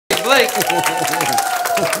late.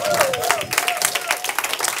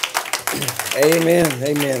 Amen.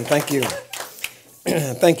 Amen. Thank you.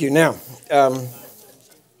 Thank you. Now,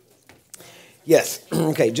 yes.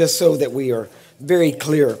 Okay. Just so that we are very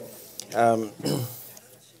clear,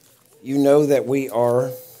 you know that we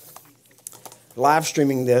are live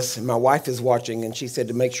streaming this, and my wife is watching, and she said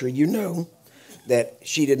to make sure you know that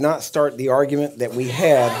she did not start the argument that we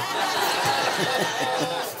had.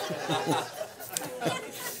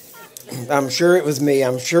 I'm sure it was me.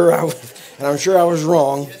 I'm sure I was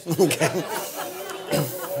wrong. Okay.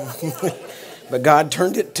 But God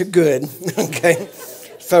turned it to good. Okay.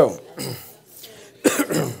 So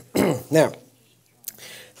now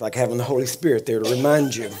it's like having the Holy Spirit there to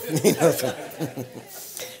remind you. You know,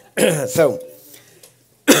 so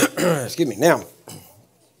excuse me. Now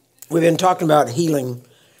we've been talking about healing.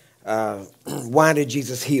 Why did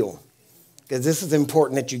Jesus heal? Because this is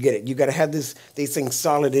important that you get it. You got to have these things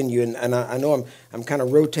solid in you. And I know I'm kind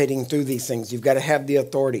of rotating through these things. You've got to have the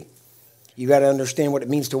authority. You got to understand what it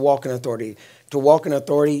means to walk in authority. To walk in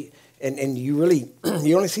authority, and you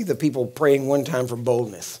only see the people praying one time for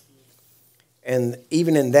boldness. And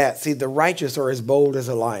even in that, see, the righteous are as bold as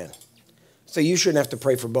a lion. So you shouldn't have to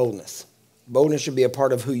pray for boldness. Boldness should be a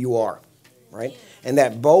part of who you are, right? And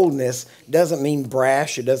that boldness doesn't mean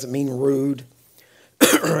brash. It doesn't mean rude.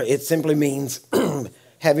 It simply means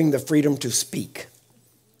having the freedom to speak,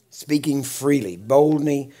 speaking freely,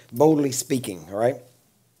 boldly speaking, all right?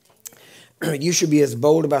 You should be as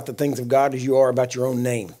bold about the things of God as you are about your own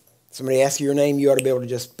name. Somebody asks you your name, you ought to be able to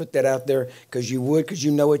just put that out there because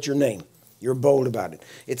you know it's your name. You're bold about it.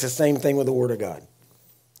 It's the same thing with the Word of God.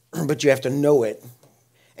 But you have to know it,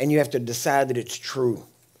 and you have to decide that it's true.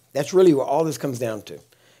 That's really what all this comes down to.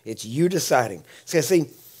 It's you deciding. See,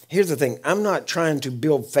 here's the thing. I'm not trying to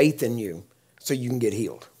build faith in you so you can get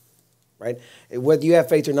healed, right? Whether you have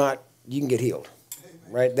faith or not, you can get healed,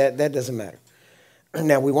 right? That doesn't matter.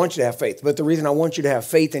 Now, we want you to have faith, but the reason I want you to have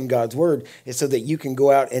faith in God's Word is so that you can go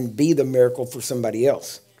out and be the miracle for somebody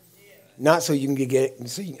else. Not so you can get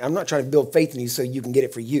it. I'm not trying to build faith in you so you can get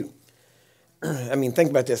it for you. I mean, think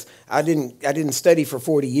about this. I didn't study for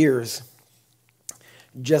 40 years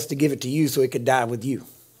just to give it to you so it could die with you.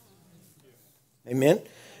 Amen?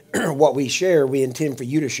 What we share, we intend for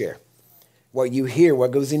you to share. What you hear,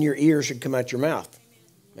 what goes in your ear should come out your mouth.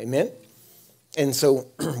 Amen? And so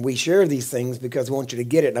we share these things because we want you to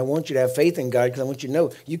get it. And I want you to have faith in God because I want you to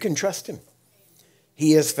know you can trust Him.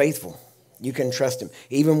 He is faithful. You can trust Him.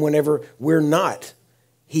 Even whenever we're not,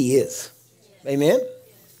 He is. Amen?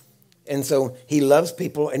 And so He loves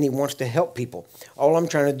people and He wants to help people. All I'm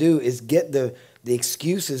trying to do is get the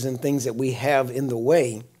excuses and things that we have in the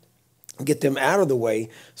way, get them out of the way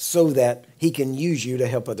so that He can use you to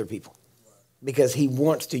help other people. Because He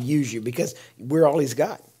wants to use you because we're all He's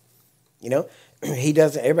got. You know, He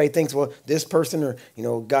doesn't, everybody thinks, well, this person or,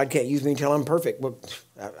 God can't use me until I'm perfect. Well,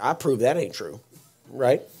 I prove that ain't true,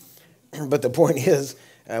 right? But the point is,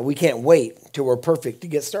 we can't wait till we're perfect to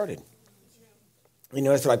get started.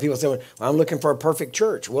 It's like people say, well, I'm looking for a perfect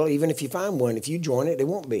church. Well, even if you find one, if you join it, it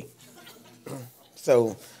won't be.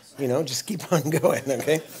 So, just keep on going,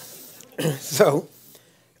 okay? So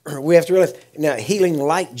we have to realize, now, healing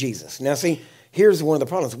like Jesus. Now, see, here's one of the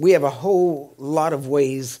problems. We have a whole lot of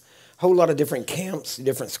ways, whole lot of different camps,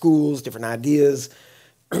 different schools, different ideas,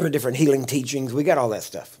 different healing teachings. We got all that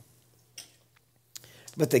stuff.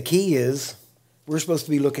 But the key is we're supposed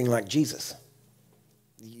to be looking like Jesus.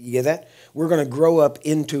 You get that? We're going to grow up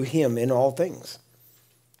into Him in all things.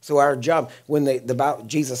 So our job, when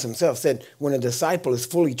Jesus Himself said, when a disciple is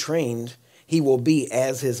fully trained, he will be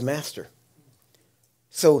as his master.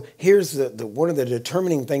 So here's one of the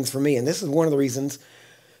determining things for me, and this is one of the reasons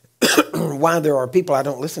why there are people I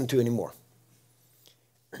don't listen to anymore.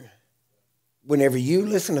 Whenever you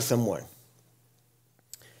listen to someone,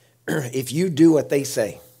 if you do what they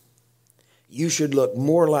say, you should look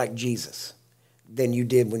more like Jesus than you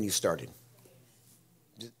did when you started.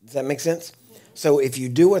 Does that make sense? So if you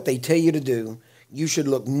do what they tell you to do, you should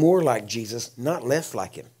look more like Jesus, not less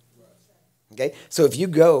like Him. Okay? So if you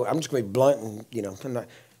go, I'm just going to be blunt and,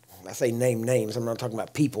 I say name names. I'm not talking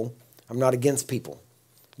about people. I'm not against people.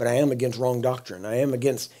 But I am against wrong doctrine. I am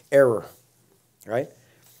against error. Right?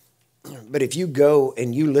 But if you go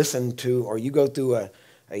and you listen to, or you go through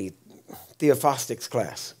a Theophostics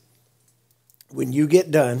class, when you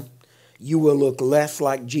get done, you will look less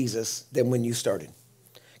like Jesus than when you started.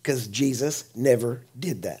 Because Jesus never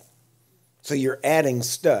did that. So you're adding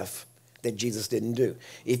stuff that Jesus didn't do.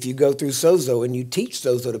 If you go through sozo and you teach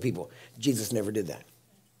sozo to people, Jesus never did that.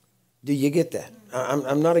 Do you get that?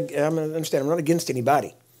 I'm not against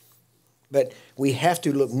anybody. But we have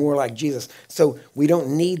to look more like Jesus. So we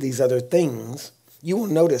don't need these other things. You will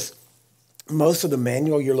notice most of the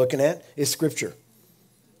manual you're looking at is scripture.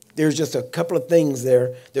 There's just a couple of things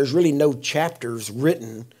there. There's really no chapters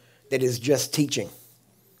written that is just teaching.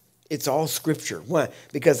 It's all scripture. Why?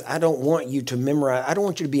 Because I don't want you to memorize. I don't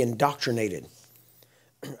want you to be indoctrinated.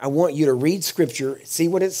 I want you to read scripture, see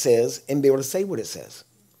what it says, and be able to say what it says.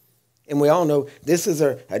 And we all know this is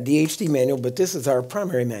a DHT manual, but this is our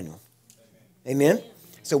primary manual. Amen?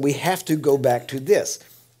 So we have to go back to this.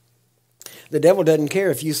 The devil doesn't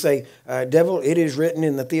care if you say, devil, it is written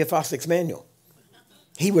in the Theophostics manual.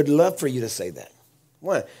 He would love for you to say that.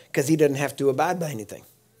 Why? Because he doesn't have to abide by anything.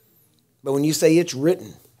 But when you say it's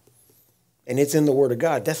written and it's in the Word of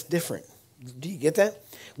God, that's different. Do you get that?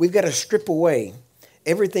 We've got to strip away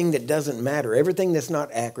everything that doesn't matter, everything that's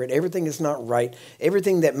not accurate, everything that's not right,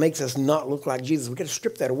 everything that makes us not look like Jesus. We've got to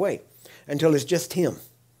strip that away until it's just him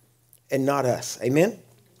and not us. Amen?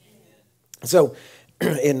 So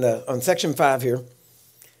on section 5 here,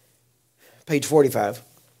 page 45,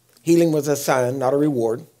 healing was a sign, not a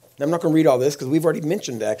reward. Now, I'm not going to read all this because we've already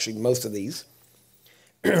mentioned actually most of these.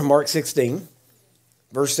 Mark 16,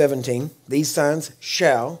 verse 17, these signs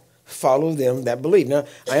shall follow them that believe. Now,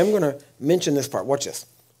 I am going to mention this part. Watch this.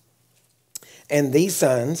 And these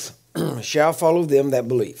signs shall follow them that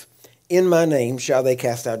believe. In my name shall they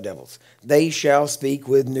cast out devils. They shall speak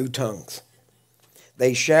with new tongues.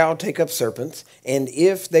 They shall take up serpents, and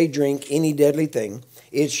if they drink any deadly thing,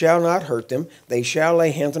 it shall not hurt them. They shall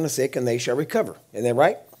lay hands on the sick, and they shall recover. Isn't that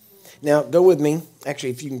right? Now, go with me. Actually,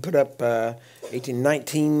 if you can put up 18,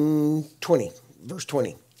 19, 20, verse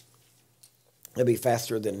 20. It'll be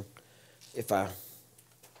faster than if I...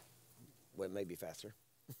 Well, it may be faster.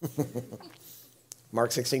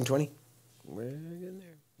 Mark 16, 20. We're getting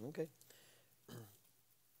there. Okay.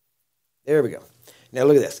 There we go. Now,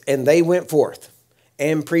 look at this. And they went forth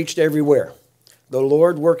and preached everywhere, the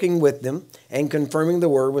Lord working with them and confirming the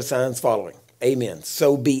word with signs following. Amen.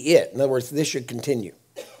 So be it. In other words, this should continue.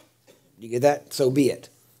 You get that? So be it.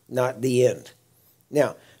 Not the end.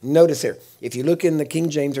 Now, notice here, if you look in the King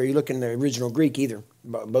James or you look in the original Greek, either,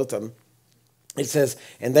 both of them, it says,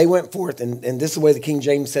 and they went forth, and this is the way the King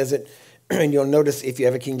James says it, and you'll notice if you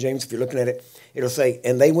have a King James, if you're looking at it, it'll say,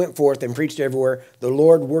 and they went forth and preached everywhere, the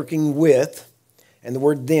Lord working with, and the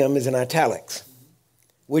word them is in italics,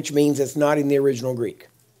 which means it's not in the original Greek,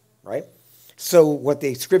 right? So what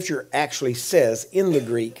the scripture actually says in the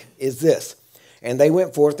Greek is this, and they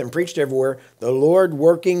went forth and preached everywhere, the Lord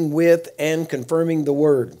working with and confirming the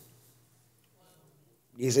word.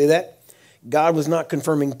 You see that? God was not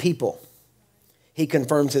confirming people. He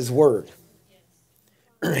confirms his word.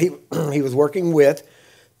 He was working with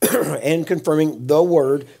and confirming the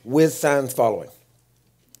word with signs following.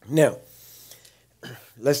 Now,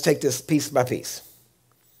 let's take this piece by piece.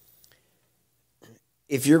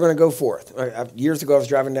 If you're going to go forth, years ago I was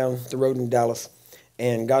driving down the road in Dallas,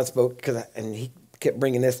 and God spoke, and he kept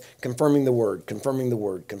bringing this, confirming the word, confirming the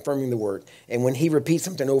word, confirming the word. And when he repeats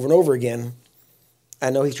something over and over again, I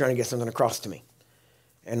know he's trying to get something across to me.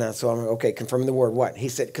 And so I'm okay, confirming the word. What? He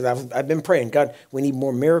said, because I've been praying, God, we need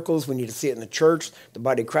more miracles. We need to see it in the church. The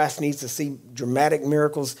body of Christ needs to see dramatic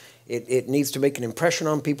miracles. It needs to make an impression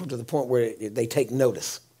on people to the point where they take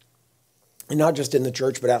notice. And not just in the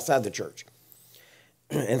church, but outside the church.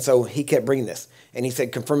 And so he kept bringing this. And he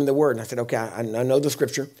said, confirming the word. And I said, okay, I know the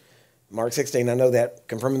scripture. Mark 16, I know that.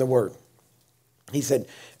 Confirming the word. He said,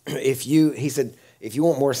 if you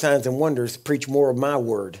want more signs and wonders, preach more of my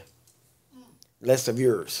word. Less of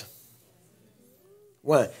yours.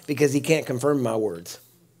 Why? Because he can't confirm my words.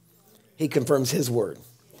 He confirms his word.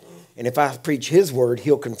 And if I preach his word,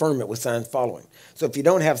 he'll confirm it with signs following. So if you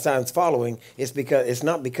don't have signs following, it's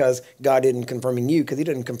not because God isn't confirming you, because he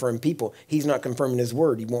doesn't confirm people. He's not confirming his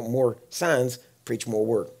word. You want more signs, preach more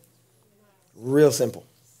word. Real simple.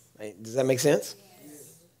 Does that make sense?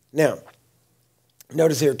 Now,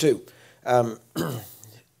 notice here too.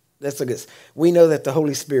 Let's look at this. We know that the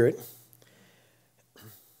Holy Spirit...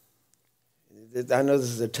 I know this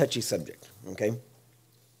is a touchy subject, okay?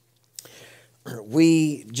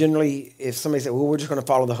 We generally, if somebody said, well, we're just going to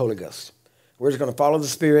follow the Holy Ghost. We're just going to follow the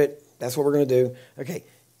Spirit. That's what we're going to do. Okay,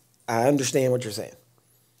 I understand what you're saying.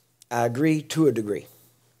 I agree to a degree.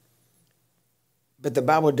 But the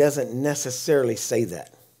Bible doesn't necessarily say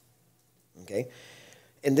that, okay?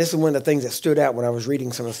 And this is one of the things that stood out when I was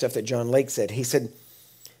reading some of the stuff that John Lake said. He said,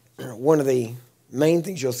 one of the main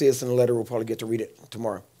things, you'll see this in the letter, we'll probably get to read it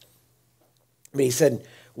tomorrow. But he said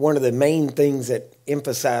one of the main things that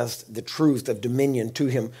emphasized the truth of dominion to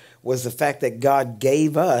him was the fact that God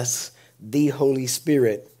gave us the Holy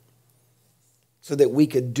Spirit so that we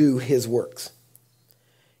could do his works.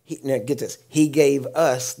 Now get this. He gave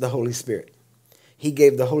us the Holy Spirit. He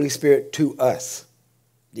gave the Holy Spirit to us.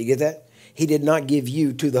 Do you get that? He did not give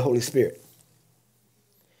you to the Holy Spirit.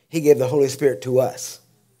 He gave the Holy Spirit to us.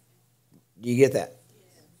 Do you get that?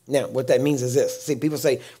 Now, what that means is this. See, people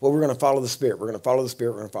say, well, we're going to follow the Spirit. We're going to follow the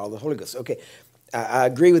Spirit. We're going to follow the Holy Ghost. Okay, I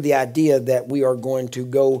agree with the idea that we are going to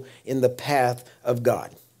go in the path of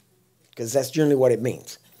God, because that's generally what it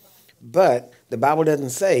means. But the Bible doesn't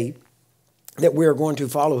say that we are going to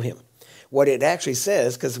follow him. What it actually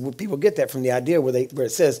says, because people get that from the idea where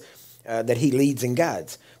it says that he leads and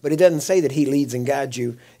guides. But it doesn't say that he leads and guides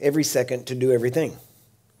you every second to do everything.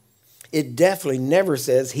 It definitely never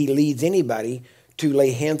says he leads anybody to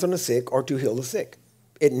lay hands on the sick or to heal the sick.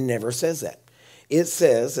 It never says that. It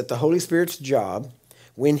says that the Holy Spirit's job,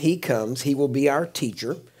 when he comes, he will be our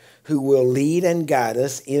teacher who will lead and guide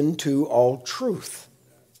us into all truth.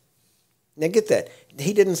 Now get that.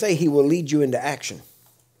 He didn't say he will lead you into action.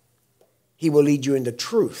 He will lead you into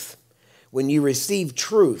truth. When you receive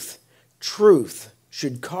truth, truth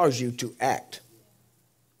should cause you to act.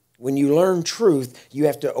 When you learn truth, you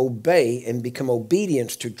have to obey and become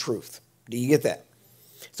obedient to truth. Do you get that?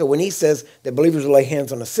 So when he says that believers will lay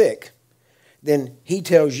hands on the sick, then he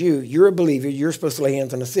tells you, you're a believer, you're supposed to lay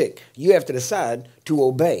hands on the sick. You have to decide to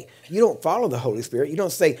obey. You don't follow the Holy Spirit. You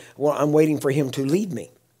don't say, well, I'm waiting for him to lead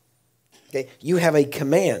me. Okay? You have a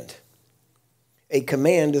command. A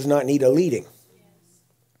command does not need a leading.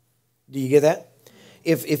 Do you get that?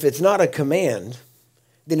 If it's not a command,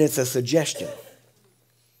 then it's a suggestion.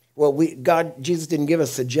 Well, Jesus didn't give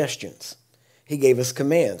us suggestions. He gave us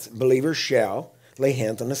commands. Believers shall lay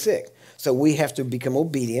hands on the sick. So we have to become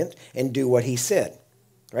obedient and do what he said,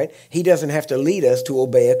 right? He doesn't have to lead us to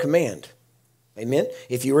obey a command. Amen?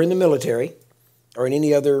 If you were in the military or in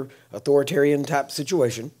any other authoritarian type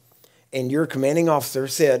situation and your commanding officer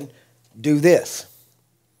said, do this,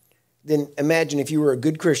 then imagine if you were a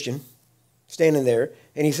good Christian standing there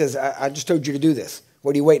and he says, I just told you to do this.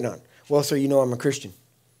 What are you waiting on? Well, sir, you know I'm a Christian.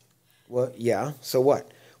 Well, yeah, so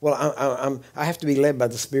what? Well, I have to be led by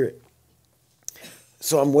the Spirit.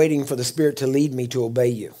 So I'm waiting for the Spirit to lead me to obey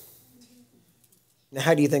you. Now,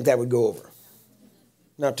 how do you think that would go over?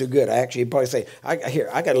 Not too good. You'd probably say, I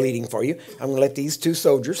got a leading for you. I'm going to let these two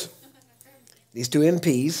soldiers, these two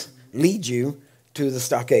MPs, lead you to the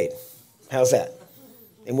stockade. How's that?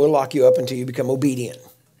 And we'll lock you up until you become obedient.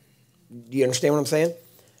 Do you understand what I'm saying?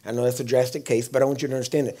 I know that's a drastic case, but I want you to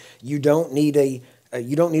understand that you don't need a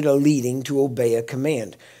leading to obey a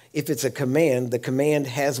command. If it's a command, the command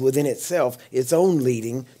has within itself its own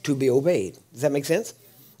leading to be obeyed. Does that make sense?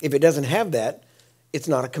 If it doesn't have that, it's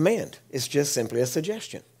not a command. It's just simply a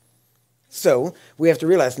suggestion. So we have to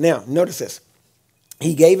realize, now, notice this.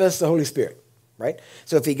 He gave us the Holy Spirit, right?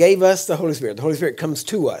 So if he gave us the Holy Spirit comes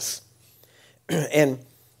to us. And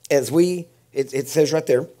as it says right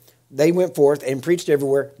there, they went forth and preached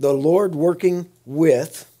everywhere, the Lord working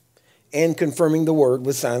with and confirming the word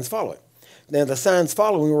with signs following. Now, the signs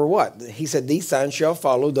following were what? He said, these signs shall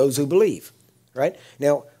follow those who believe, right?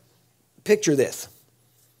 Now, picture this.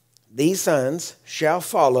 These signs shall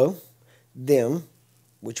follow them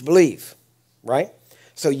which believe, right?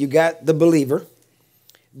 So you got the believer,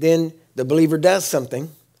 then the believer does something,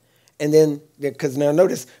 and then, because now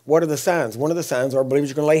notice, what are the signs? One of the signs are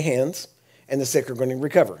believers are going to lay hands, and the sick are going to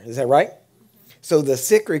recover. Is that right? So the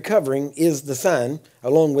sick recovering is the sign,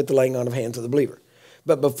 along with the laying on of hands of the believer.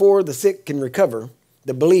 But before the sick can recover,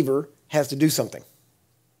 the believer has to do something.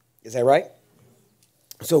 Is that right?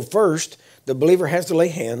 So first, the believer has to lay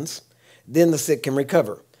hands, then the sick can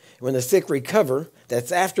recover. When the sick recover,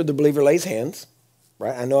 that's after the believer lays hands,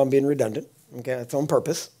 right? I know I'm being redundant. Okay, that's on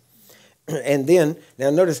purpose. And then, now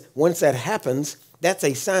notice, once that happens, that's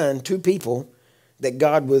a sign to people that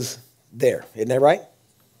God was there. Isn't that right?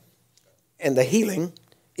 And the healing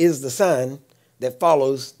is the sign that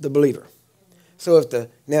follows the believer. So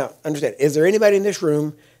now understand, is there anybody in this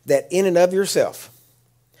room that in and of yourself,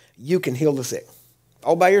 you can heal the sick?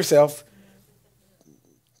 All by yourself,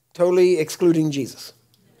 totally excluding Jesus?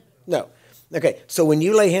 No. Okay, so when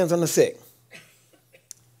you lay hands on the sick,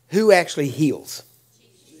 who actually heals?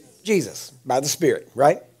 Jesus, by the Spirit,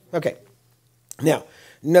 right? Okay. Now,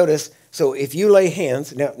 notice, so if you lay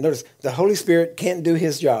hands, now notice, the Holy Spirit can't do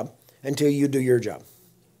his job until you do your job.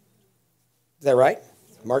 Is that right?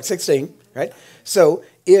 Mark 16, right? So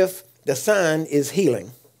if the sign is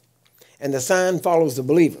healing and the sign follows the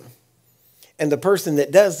believer and the person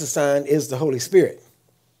that does the sign is the Holy Spirit,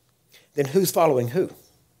 then who's following who?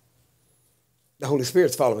 The Holy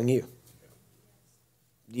Spirit's following you.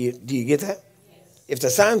 Do you get that? If the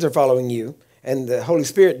signs are following you and the Holy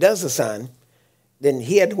Spirit does the sign, then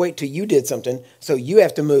he had to wait till you did something, so you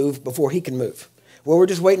have to move before he can move. Well, we're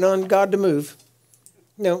just waiting on God to move.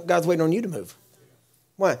 No, God's waiting on you to move.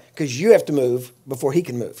 Why? Because you have to move before he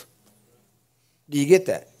can move. Do you get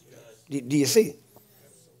that? Do you see?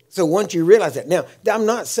 So once you realize that. Now, I'm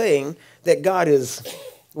not saying that God is,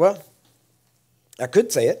 well, I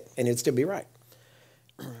could say it, and it'd still be right.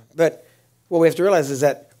 But what we have to realize is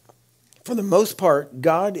that for the most part,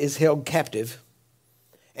 God is held captive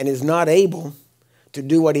and is not able to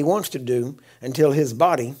do what he wants to do until his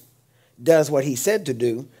body does what he said to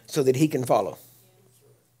do so that he can follow.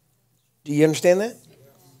 Do you understand that?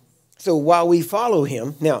 So while we follow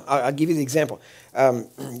him, now I'll give you the example.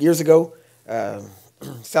 Years ago,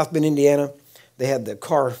 South Bend, Indiana, they had the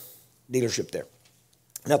car dealership there.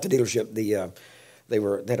 Not the dealership, they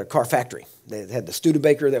had a car factory. They had the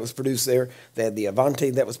Studebaker that was produced there. They had the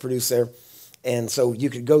Avante that was produced there. And so you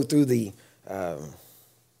could go through the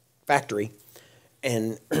factory,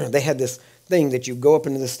 and they had this thing that you go up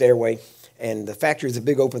into the stairway, and the factory is a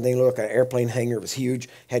big open thing, looked like an airplane hangar. It was huge,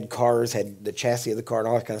 had cars, had the chassis of the car and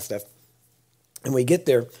all that kind of stuff. And we get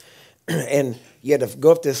there, and you had to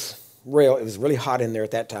go up this rail. It was really hot in there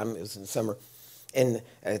at that time. It was in summer. And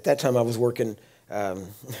at that time I was working,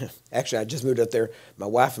 actually I just moved up there. My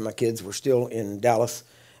wife and my kids were still in Dallas.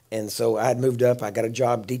 And so I had moved up. I got a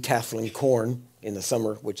job detasseling corn in the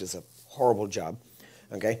summer, which is a horrible job.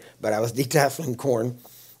 Okay, but I was detasseling corn.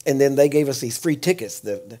 And then they gave us these free tickets.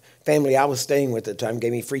 The family I was staying with at the time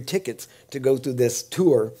gave me free tickets to go through this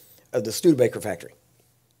tour of the Studebaker factory.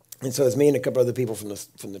 And so it was me and a couple other people from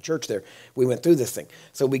the church there. We went through this thing.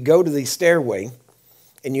 So we go to the stairway,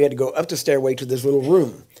 and you had to go up the stairway to this little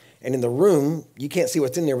room. And in the room, you can't see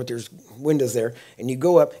what's in there, but there's windows there. And you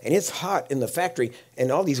go up, and it's hot in the factory.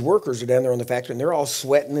 And all these workers are down there on the factory, and they're all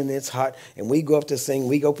sweating, and it's hot. And we go up this thing,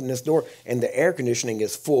 we open this door, and the air conditioning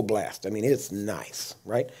is full blast. I mean, it's nice,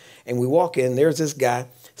 right? And we walk in, there's this guy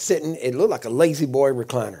sitting, it looked like a lazy boy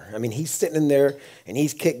recliner. I mean, he's sitting in there, and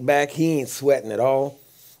he's kicked back. He ain't sweating at all.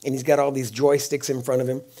 And he's got all these joysticks in front of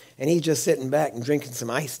him. And he's just sitting back and drinking some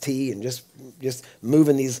iced tea and just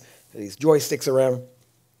moving these joysticks around.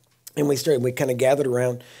 And we kind of gathered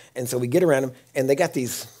around. And so we get around him, and they got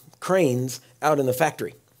these cranes out in the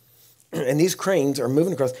factory. And these cranes are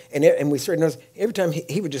moving across. And we started noticing every time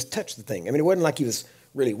he would just touch the thing. I mean, it wasn't like he was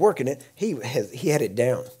really working it. He had it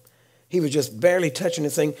down. He was just barely touching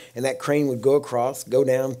this thing, and that crane would go across, go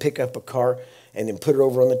down, pick up a car, and then put it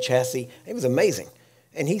over on the chassis. It was amazing.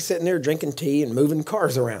 And he's sitting there drinking tea and moving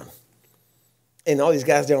cars around. And all these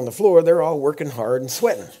guys down on the floor, they're all working hard and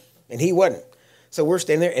sweating. And he wasn't. So we're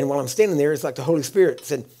standing there, and while I'm standing there, it's like the Holy Spirit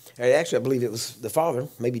said, actually, I believe it was the Father,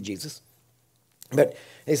 maybe Jesus. But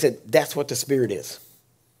he said, that's what the Spirit is.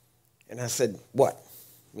 And I said, what?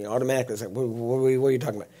 You know, automatically, I said, what are you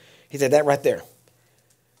talking about? He said, that right there.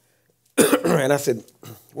 And I said,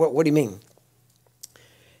 what do you mean?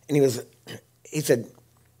 And he said,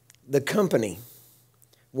 the company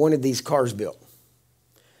wanted these cars built.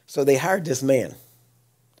 So they hired this man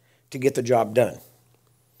to get the job done.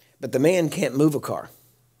 But the man can't move a car.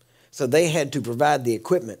 So they had to provide the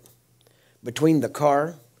equipment between the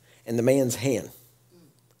car and the man's hand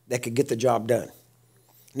that could get the job done.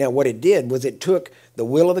 Now, what it did was it took the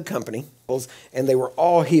will of the company, and they were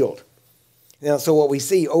all healed. Now, so what we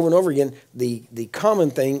see over and over again, the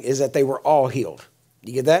common thing is that they were all healed.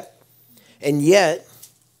 You get that? And yet,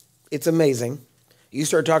 it's amazing. You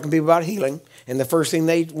start talking to people about healing, and the first thing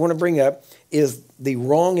they want to bring up is the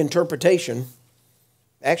wrong interpretation.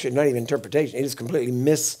 Actually, not even interpretation. It is completely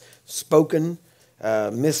misspoken,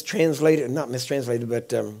 mistranslated, not mistranslated,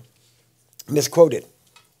 but misquoted.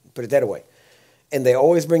 Put it that way. And they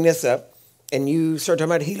always bring this up, and you start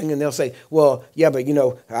talking about healing, and they'll say, well, yeah, but, you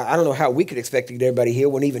know, I don't know how we could expect to get everybody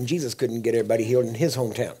healed when even Jesus couldn't get everybody healed in his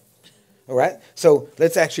hometown. All right? So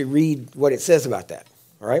let's actually read what it says about that.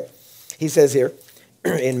 All right? He says here,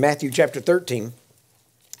 in Matthew chapter 13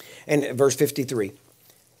 and verse 53.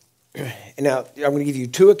 And now, I'm going to give you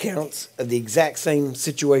two accounts of the exact same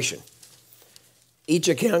situation. Each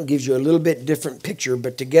account gives you a little bit different picture,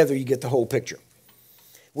 but together you get the whole picture.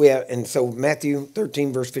 And so Matthew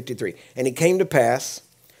 13, verse 53. And it came to pass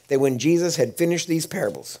that when Jesus had finished these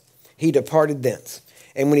parables, he departed thence.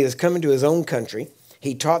 And when he was coming to his own country,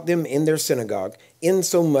 he taught them in their synagogue,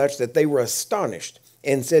 insomuch that they were astonished,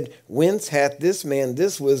 and said, whence hath this man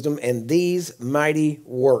this wisdom and these mighty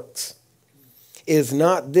works? Is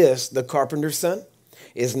not this the carpenter's son?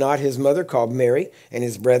 Is not his mother called Mary, and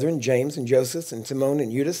his brethren James and Joseph and Simon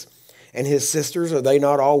and Judas? And his sisters, are they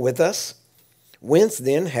not all with us? Whence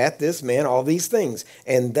then hath this man all these things?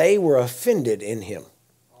 And they were offended in him.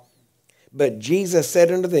 But Jesus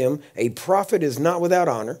said unto them, a prophet is not without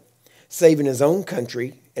honor, save in his own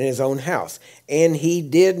country and his own house. And he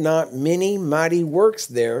did not many mighty works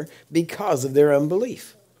there because of their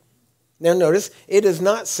unbelief. Now notice, it does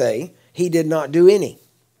not say he did not do any.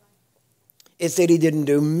 It said he didn't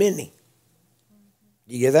do many.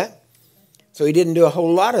 You get that? So he didn't do a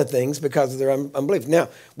whole lot of things because of their unbelief. Now,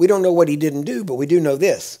 we don't know what he didn't do, but we do know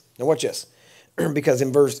this. Now watch this. Because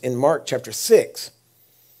in Mark chapter 6,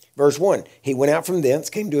 verse 1, he went out from thence,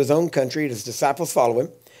 came to his own country, and his disciples followed him.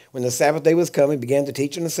 When the Sabbath day was come, he began to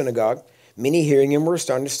teach in the synagogue. Many hearing him were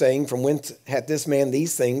astonished, saying, from whence hath this man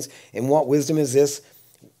these things, and what wisdom is this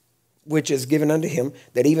which is given unto him,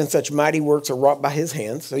 that even such mighty works are wrought by his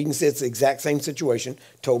hands? So you can see it's the exact same situation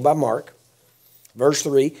told by Mark. Verse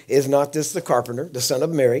 3, is not this the carpenter, the son of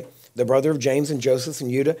Mary, the brother of James and Joseph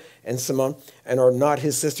and Judah and Simon, and are not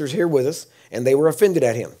his sisters here with us? And they were offended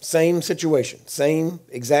at him. Same situation, same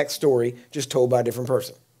exact story, just told by a different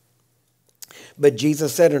person. But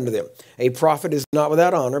Jesus said unto them, a prophet is not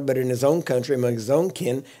without honor, but in his own country, among his own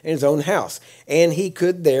kin, and his own house. And he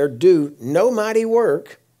could there do no mighty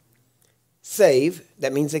work, save,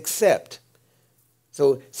 that means except.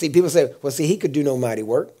 So, see, people say, well, see, he could do no mighty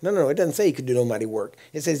work. No, it doesn't say he could do no mighty work.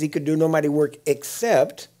 It says he could do no mighty work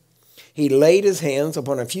except he laid his hands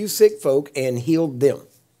upon a few sick folk and healed them.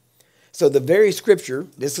 So the very scripture,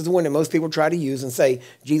 this is the one that most people try to use and say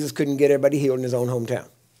Jesus couldn't get everybody healed in his own hometown,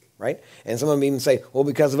 right? And some of them even say, well,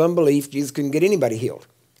 because of unbelief, Jesus couldn't get anybody healed.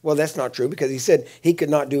 Well, that's not true, because he said he could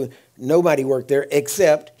not do no mighty work there,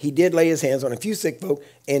 except he did lay his hands on a few sick folk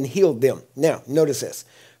and healed them. Now, notice this.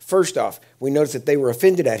 First off, we notice that they were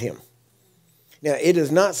offended at him. Now, it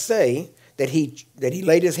does not say that he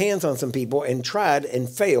laid his hands on some people and tried and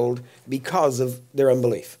failed because of their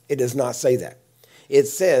unbelief. It does not say that. It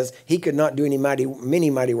says he could not do many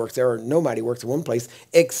mighty works. There are no mighty works in one place,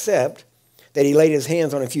 except that he laid his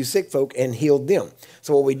hands on a few sick folk and healed them.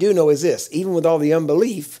 So what we do know is this: even with all the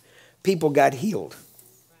unbelief, people got healed.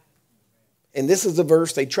 And this is the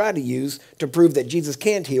verse they try to use to prove that Jesus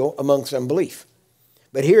can't heal amongst unbelief.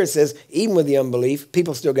 But here it says, even with the unbelief,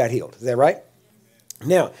 people still got healed. Is that right?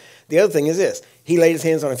 Now, the other thing is this: he laid his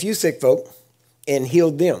hands on a few sick folk and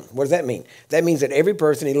healed them. What does that mean? That means that every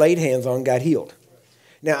person he laid hands on got healed.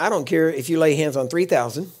 Now, I don't care if you lay hands on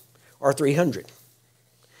 3,000 or 300.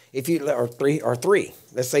 Or three,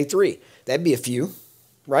 let's say 3. That'd be a few,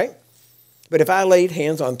 right? But if I laid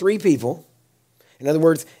hands on 3 people, in other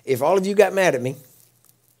words, if all of you got mad at me,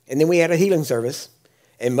 and then we had a healing service,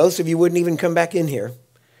 and most of you wouldn't even come back in here,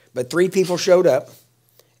 but 3 people showed up,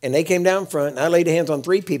 and they came down front, and I laid hands on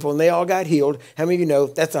 3 people, and they all got healed. How many of you know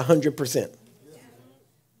that's 100%?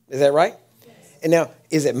 Is that right? And now,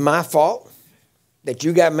 is it my fault that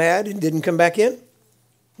you got mad and didn't come back in?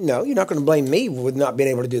 No, you're not going to blame me with not being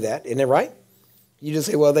able to do that. Isn't that right? You just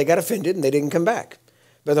say, well, they got offended and they didn't come back.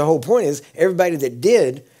 But the whole point is everybody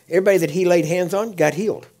that he laid hands on got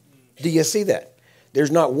healed. Do you see that?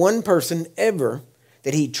 There's not one person ever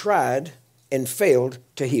that he tried and failed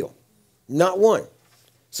to heal. Not one.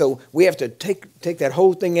 So we have to take that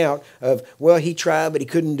whole thing out of, well, he tried, but he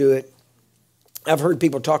couldn't do it. I've heard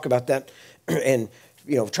people talk about that and,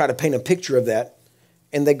 try to paint a picture of that.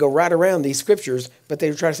 And they go right around these scriptures, but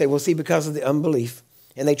they try to say, well, see, because of the unbelief.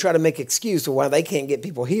 And they try to make excuse of why they can't get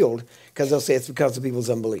people healed, because they'll say it's because of people's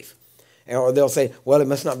unbelief. Or they'll say, well, it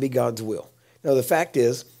must not be God's will. No, the fact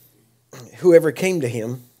is, whoever came to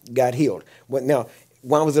him got healed. Now,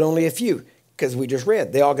 why was it only a few? Because we just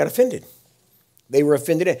read, they all got offended. They were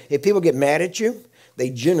offended. If people get mad at you, they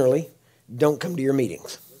generally don't come to your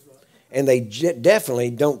meetings. And they definitely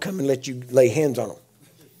don't come and let you lay hands on them.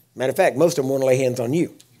 Matter of fact, most of them want to lay hands on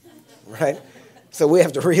you, right? So we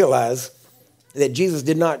have to realize that Jesus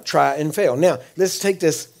did not try and fail. Now, let's take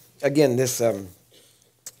this, again, just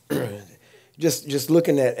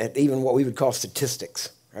looking at even what we would call statistics,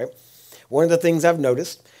 right? One of the things I've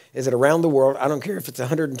noticed is that around the world, I don't care if it's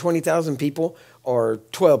 120,000 people or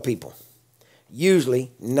 12 people,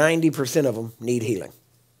 usually 90% of them need healing,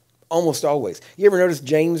 almost always. You ever notice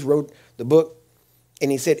James wrote the book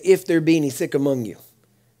and he said, if there be any sick among you?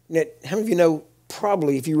 Now, how many of you know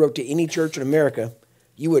probably if you wrote to any church in America,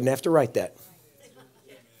 you wouldn't have to write that?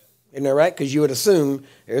 Isn't that right? Because you would assume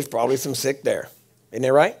there's probably some sick there. Isn't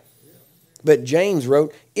that right? But James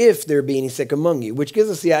wrote, if there be any sick among you, which gives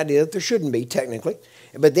us the idea that there shouldn't be technically.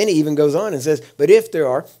 But then he even goes on and says, but if there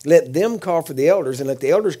are, let them call for the elders, and let the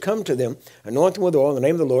elders come to them, anoint them with oil in the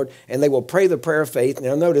name of the Lord, and they will pray the prayer of faith.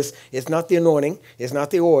 Now notice, it's not the anointing, it's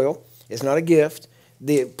not the oil, it's not a gift.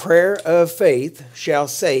 The prayer of faith shall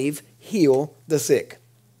save, heal the sick.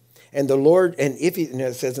 And the Lord, and if he, and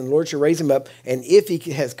it says, and the Lord shall raise him up, and if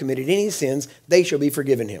he has committed any sins, they shall be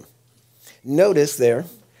forgiven him. Notice there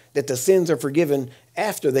that the sins are forgiven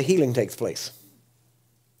after the healing takes place,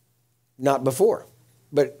 not before.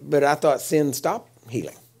 But I thought sin stopped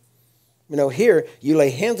healing. Here you lay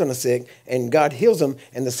hands on the sick, and God heals them,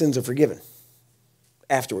 and the sins are forgiven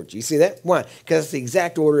afterwards. You see that? Why? Because that's the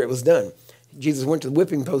exact order it was done. Jesus went to the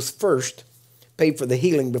whipping post first, paid for the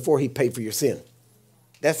healing before he paid for your sin.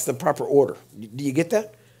 That's the proper order. Do you get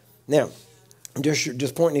that? Now, I'm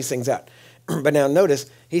just pointing these things out. But now notice,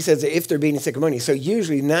 he says that if there be any sick among you, so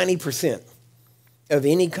usually 90% of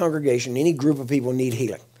any congregation, any group of people need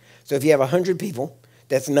healing. So if you have 100 people,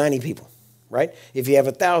 that's 90 people, right? If you have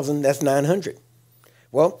 1,000, that's 900.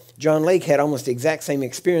 Well, John Lake had almost the exact same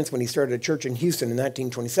experience when he started a church in Houston in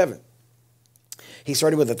 1927. He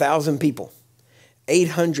started with 1,000 people.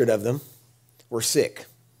 800 of them were sick.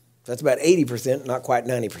 That's about 80%, not quite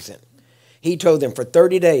 90%. He told them for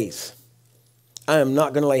 30 days, I am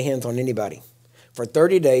not going to lay hands on anybody. For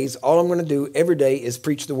 30 days, all I'm going to do every day is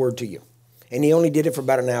preach the word to you. And he only did it for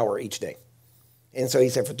about an hour each day. And so he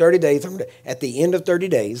said, for 30 days, at the end of 30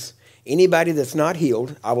 days, anybody that's not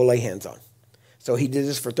healed, I will lay hands on. So he did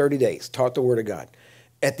this for 30 days, taught the word of God.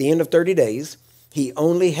 At the end of 30 days, he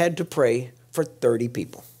only had to pray for 30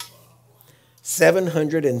 people.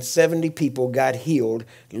 770 people got healed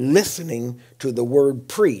listening to the word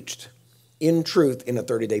preached in truth in a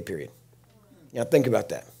 30-day period. Now think about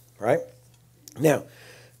that, right? Now,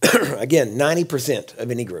 again, 90%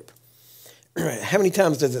 of any group. How many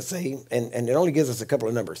times does it say, and it only gives us a couple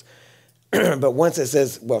of numbers, but once it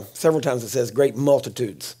says, well, several times it says great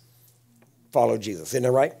multitudes followed Jesus. Isn't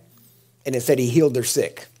that right? And it said he healed their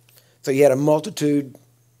sick. So you had a multitude,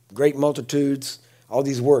 great multitudes, all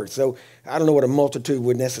these words. So I don't know what a multitude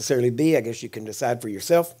would necessarily be. I guess you can decide for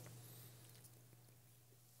yourself.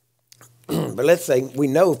 But let's say we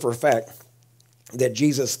know for a fact that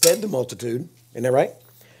Jesus fed the multitude. Isn't that right?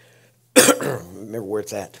 Remember where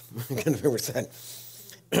it's at. I can't remember where it's at.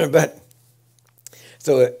 But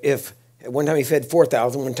so if at one time he fed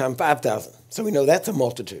 4,000, one time 5,000. So we know that's a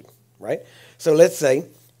multitude, right? So let's say,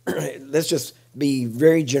 let's just be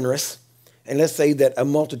very generous, and let's say that a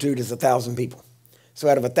multitude is 1,000 people. So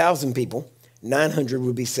out of 1,000 people, 900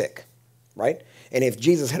 would be sick, right? And if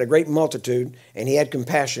Jesus had a great multitude and he had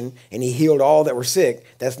compassion and he healed all that were sick,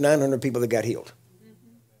 that's 900 people that got healed.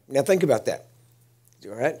 Mm-hmm. Now think about that.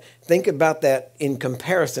 All right? Think about that in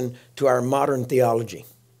comparison to our modern theology.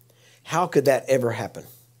 How could that ever happen?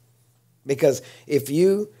 Because if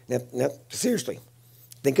you, now seriously,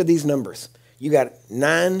 think of these numbers. You got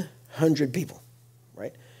 900 people,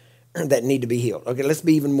 right, that need to be healed. Okay, let's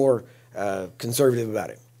be even more conservative about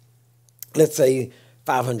it. Let's say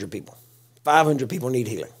 500 people. 500 people need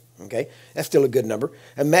healing, okay? That's still a good number.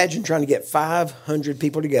 Imagine trying to get 500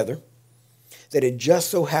 people together, that it just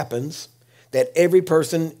so happens that every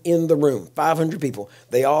person in the room, 500 people,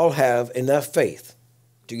 they all have enough faith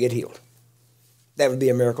to get healed. That would be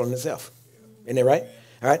a miracle in itself. Isn't that right?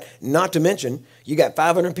 All right. Not to mention, you got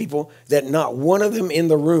 500 people that not one of them in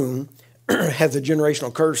the room has a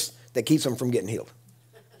generational curse that keeps them from getting healed.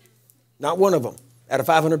 Not one of them out of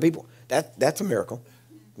 500 people. That's a miracle,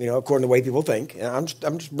 according to the way people think. I'm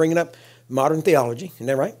just bringing up modern theology. Isn't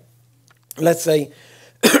that right? Let's say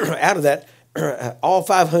out of that, all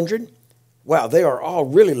 500, wow, they are all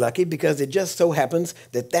really lucky because it just so happens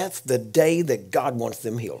that that's the day that God wants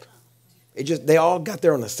them healed. They all got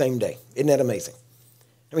there on the same day. Isn't that amazing?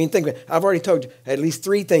 I mean, think about it. I've already told you at least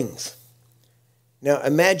 3 things. Now,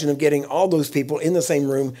 imagine of getting all those people in the same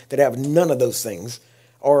room that have none of those things,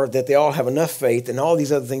 or that they all have enough faith and all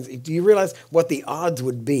these other things. Do you realize what the odds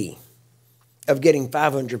would be of getting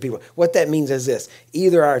 500 people? What that means is this.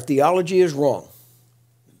 Either our theology is wrong,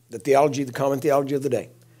 the common theology of the day,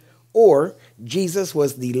 or Jesus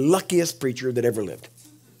was the luckiest preacher that ever lived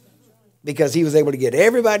because he was able to get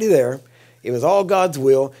everybody there. It was all God's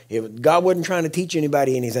will. God wasn't trying to teach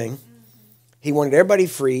anybody anything. He wanted everybody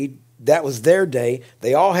freed. That was their day.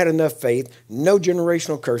 They all had enough faith. No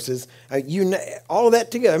generational curses. All of that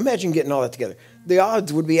together. Imagine getting all that together. The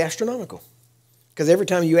odds would be astronomical. Because every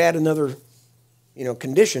time you add another,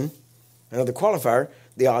 condition, another qualifier,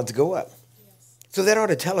 the odds go up. Yes. So that ought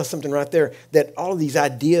to tell us something right there, that all of these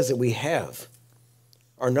ideas that we have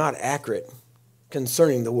are not accurate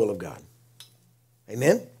concerning the will of God.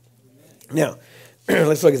 Amen? Now,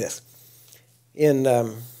 let's look at this. It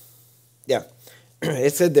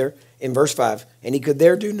said there in verse 5, and he could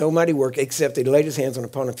there do no mighty work except he laid his hands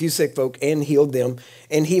upon a few sick folk and healed them,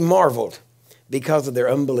 and he marveled because of their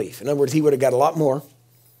unbelief. In other words, he would have got a lot more,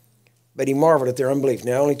 but he marveled at their unbelief.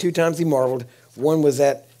 Now, only 2 times he marveled. One was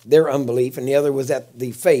at their unbelief, and the other was at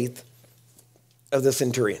the faith of the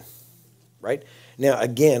centurion, right? Now,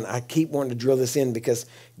 again, I keep wanting to drill this in because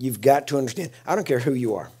you've got to understand. I don't care who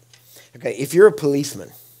you are. Okay, if you're a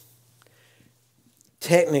policeman,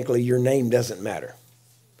 technically your name doesn't matter.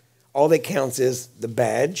 All that counts is the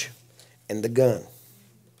badge and the gun.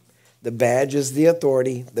 The badge is the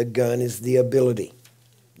authority. The gun is the ability.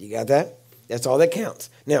 You got that? That's all that counts.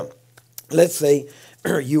 Now, let's say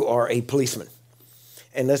you are a policeman.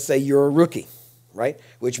 And let's say you're a rookie, right?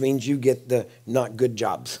 Which means you get the not good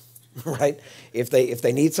jobs, right? If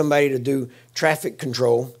they need somebody to do traffic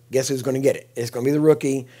control, guess who's going to get it? It's going to be the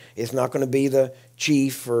rookie. It's not going to be the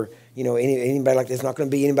chief or anybody like that. It's not going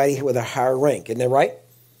to be anybody with a higher rank. Isn't that right?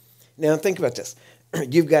 Now, think about this.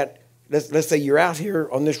 You've got, let's say you're out here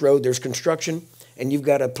on this road. There's construction. And you've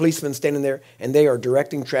got a policeman standing there, and they are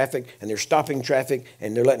directing traffic, and they're stopping traffic,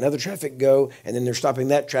 and they're letting other traffic go, and then they're stopping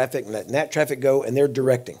that traffic and letting that traffic go, and they're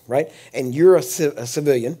directing, right? And you're a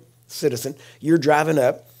citizen. You're driving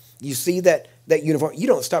up. You see that uniform. You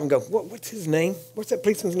don't stop and go, what's his name? What's that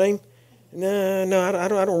policeman's name? No, I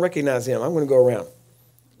don't recognize him. I'm going to go around.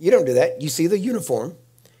 You don't do that. You see the uniform.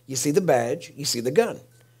 You see the badge. You see the gun.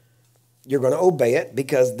 You're going to obey it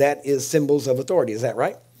because that is symbols of authority. Is that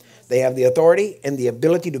right? They have the authority and the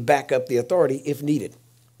ability to back up the authority if needed,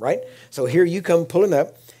 right? So here you come pulling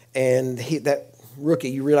up, and that rookie,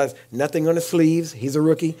 you realize nothing on his sleeves. He's a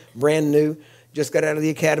rookie, brand new, just got out of the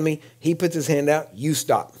academy. He puts his hand out. You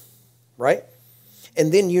stop, right?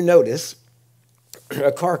 And then you notice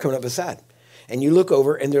a car coming up beside, and you look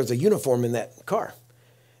over, and there's a uniform in that car.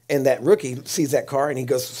 And that rookie sees that car, and he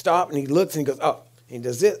goes, stop, and he looks, and he goes, oh, and he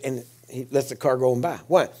does it, and he lets the car go on by.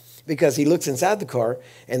 Why? Because he looks inside the car,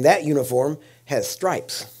 and that uniform has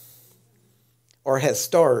stripes or has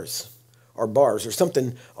stars or bars or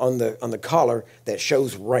something on the collar that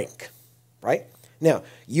shows rank, right? Now,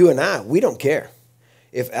 you and I, we don't care.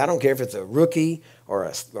 I don't care if it's a rookie or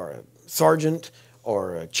a sergeant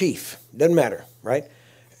or a chief. Doesn't matter, right?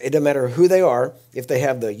 It doesn't matter who they are. If they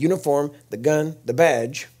have the uniform, the gun, the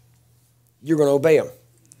badge, you're going to obey them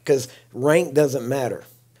because rank doesn't matter.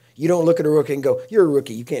 You don't look at a rookie and go, you're a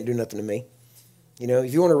rookie. You can't do nothing to me.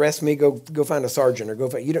 If you want to arrest me, go find a sergeant or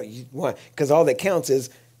why? Because all that counts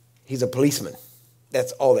is he's a policeman.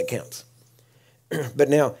 That's all that counts. But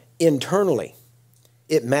now, internally,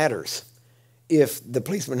 it matters if the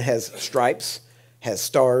policeman has stripes, has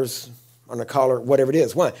stars on the collar, whatever it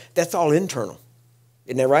is. Why? That's all internal.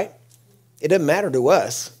 Isn't that right? It doesn't matter to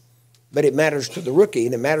us, but it matters to the rookie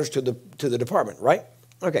and it matters to the department, right?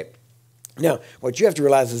 Okay. Now, what you have to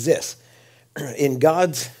realize is this. In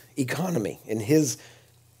God's economy, in his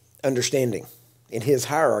understanding, in his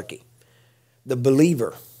hierarchy, the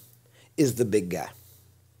believer is the big guy.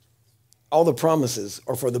 All the promises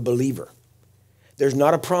are for the believer. There's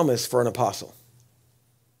not a promise for an apostle.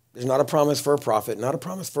 There's not a promise for a prophet, not a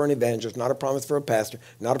promise for an evangelist, not a promise for a pastor,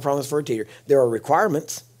 not a promise for a teacher. There are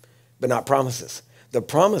requirements, but not promises. The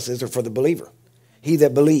promises are for the believer. He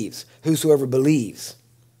that believes, whosoever believes.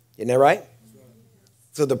 Isn't that right?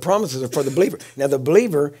 So the promises are for the believer. Now, the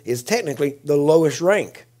believer is technically the lowest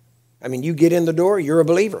rank. I mean, you get in the door, you're a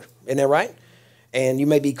believer. Isn't that right? And you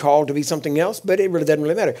may be called to be something else, but it really doesn't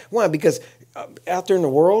really matter. Why? Because out there in the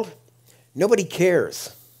world, nobody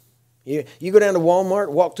cares. You go down to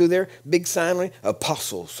Walmart, walk through there, big sign on it,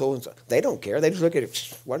 apostle, so-and-so. They don't care. They just look at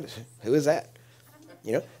it. Who is that?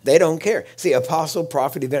 They don't care. See, apostle,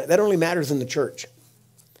 prophet, event, that only matters in the church.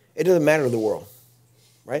 It doesn't matter to the world.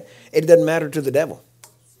 Right? It doesn't matter to the devil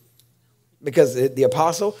because the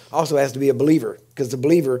apostle also has to be a believer because the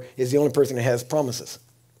believer is the only person that has promises.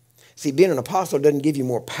 See, being an apostle doesn't give you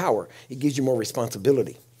more power. It gives you more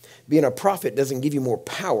responsibility. Being a prophet doesn't give you more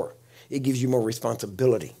power. It gives you more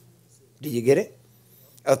responsibility. Do you get it?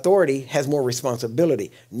 Authority has more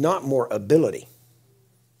responsibility, not more ability.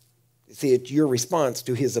 See, it's your response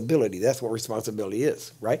to his ability. That's what responsibility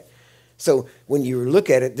is, right? So when you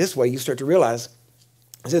look at it this way, you start to realize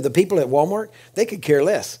the people at Walmart, they could care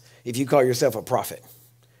less if you call yourself a prophet.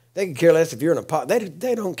 They could care less if you're an apostle.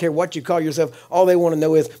 They don't care what you call yourself. All they want to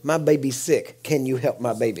know is, my baby's sick. Can you help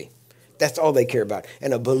my baby? That's all they care about.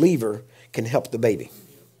 And a believer can help the baby.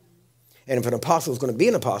 And if an apostle is going to be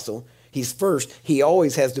an apostle, he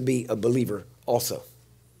always has to be a believer also.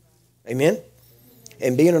 Amen?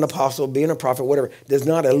 And being an apostle, being a prophet, whatever, does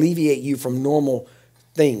not alleviate you from normal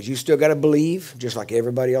things. You still got to believe, just like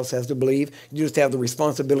everybody else has to believe. You just have the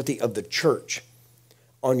responsibility of the church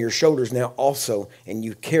on your shoulders now also, and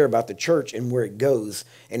you care about the church and where it goes,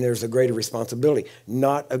 and there's a greater responsibility,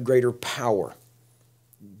 not a greater power.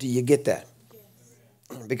 Do you get that?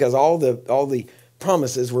 Because all the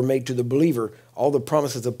promises were made to the believer all the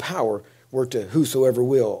promises of power were to whosoever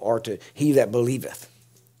will, or to he that believeth,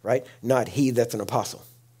 right? Not he that's an apostle.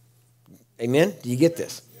 Amen? Do you get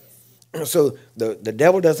this? So the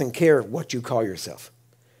devil doesn't care what you call yourself.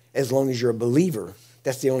 As long as you're a believer,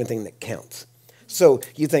 that's the only thing that counts. So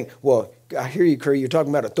you think, well, I hear you, Curry. You're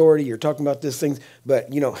talking about authority. You're talking about these things.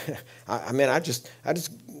 But, you know, I just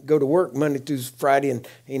go to work Monday through Friday, and,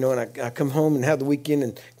 you know, and I come home and have the weekend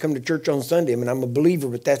and come to church on Sunday. I mean, I'm a believer,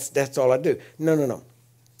 but that's all I do. No.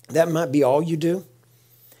 That might be all you do.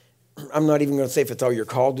 I'm not even going to say if it's all you're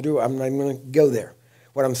called to do. I'm not even going to go there.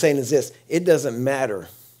 What I'm saying is this. It doesn't matter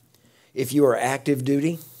if you are active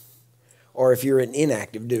duty or if you're in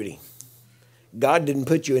inactive duty. God didn't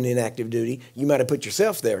put you in inactive duty. You might have put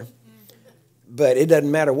yourself there. But it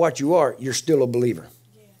doesn't matter what you are. You're still a believer.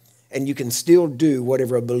 Yes. And you can still do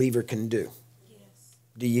whatever a believer can do. Yes.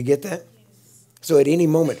 Do you get that? Yes. So at any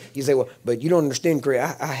moment, you say, well, but you don't understand, Corey.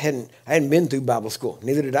 I hadn't been through Bible school.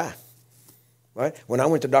 Neither did I. Right? When I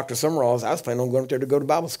went to Dr. Summerall's, I was planning on going up there to go to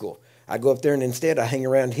Bible school. I go up there, and instead I hang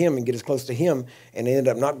around him and get as close to him, and I ended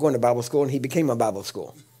up not going to Bible school, and he became my Bible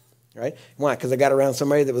school. Right? Why? Because I got around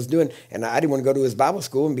somebody that was doing, and I didn't want to go to his Bible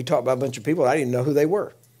school and be taught by a bunch of people. I didn't know who they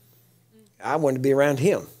were. I wanted to be around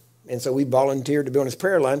him. And so we volunteered to be on his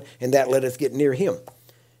prayer line, and that let us get near him.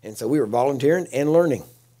 And so we were volunteering and learning.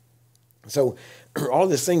 So all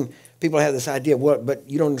this thing, people have this idea, what? But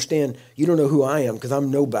you don't understand, you don't know who I am because I'm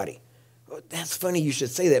nobody. Well, that's funny you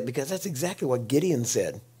should say that, because that's exactly what Gideon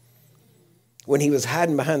said when he was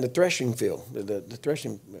hiding behind the threshing field, the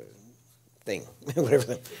threshing thing,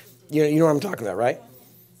 whatever. You know what I'm talking about, right?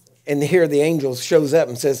 And here the angel shows up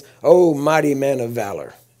and says, "Oh, mighty man of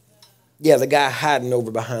valor." Yeah, the guy hiding over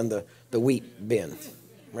behind the wheat bin,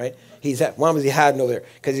 right? Why was he hiding over there?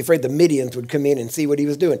 Because he's afraid the Midians would come in and see what he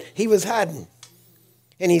was doing. He was hiding.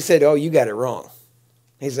 And he said, "Oh, you got it wrong."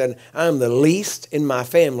 He said, "I'm the least in my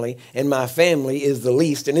family, and my family is the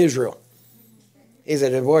least in Israel." He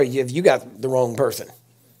said, "Boy, you got the wrong person."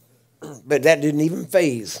 But that didn't even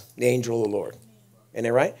faze the angel of the Lord. Isn't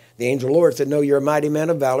that right? The angel of the Lord said, "No, you're a mighty man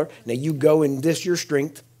of valor. Now you go in this your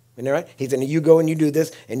strength." Isn't that right? He said, "You go and you do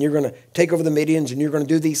this, and you're going to take over the Midians, and you're going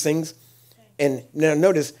to do these things." And now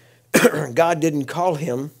notice, God didn't call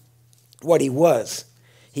him what he was.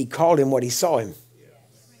 He called him what he saw him.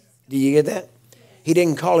 Do you get that? He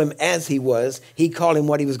didn't call him as he was. He called him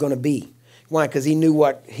what he was going to be. Why? Because he knew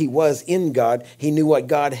what he was in God. He knew what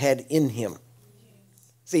God had in him.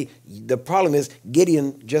 See, the problem is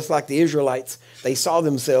Gideon, just like the Israelites, they saw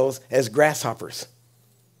themselves as grasshoppers.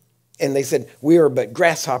 And they said, "We are but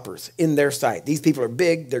grasshoppers in their sight." These people are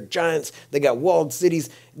big. They're giants. They got walled cities.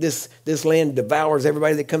 This land devours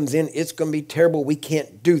everybody that comes in. It's going to be terrible. We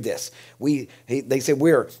can't do this. They said,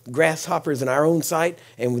 "We're grasshoppers in our own sight,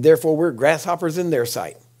 and therefore we're grasshoppers in their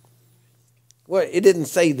sight." Well, it didn't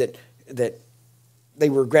say that they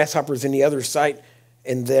were grasshoppers in the other sight,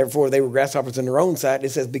 and therefore they were grasshoppers in their own sight. It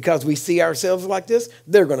says, because we see ourselves like this,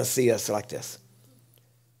 they're going to see us like this.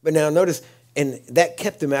 But now notice, and that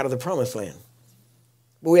kept them out of the promised land.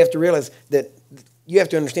 But we have to realize that you have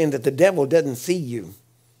to understand that the devil doesn't see you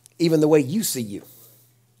even the way you see you.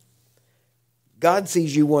 God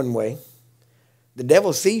sees you one way. The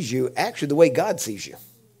devil sees you actually the way God sees you.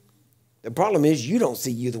 The problem is you don't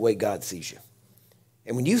see you the way God sees you.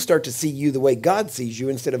 And when you start to see you the way God sees you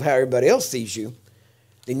instead of how everybody else sees you,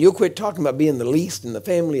 then you'll quit talking about being the least in the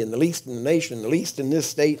family and the least in the nation and the least in this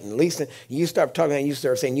state and the least in... You start talking and you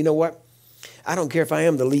start saying, "You know what? I don't care if I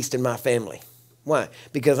am the least in my family." Why?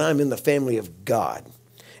 Because I'm in the family of God.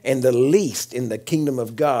 And the least in the kingdom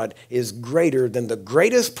of God is greater than the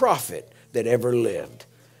greatest prophet that ever lived.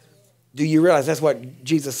 Do you realize that's what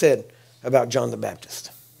Jesus said about John the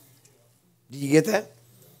Baptist? Do you get that?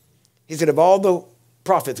 He said, "Of all the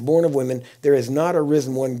prophets born of women, there has not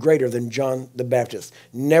arisen one greater than John the Baptist.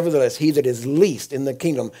 Nevertheless, he that is least in the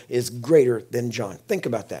kingdom is greater than John." Think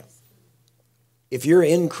about that. If you're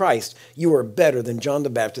in Christ, you are better than John the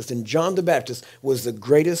Baptist. And John the Baptist was the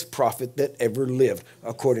greatest prophet that ever lived,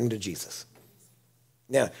 according to Jesus.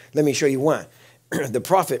 Now, let me show you why. The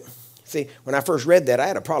prophet, see, when I first read that, I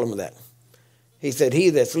had a problem with that. He said, "He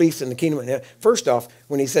that's least in the kingdom." Now, first off,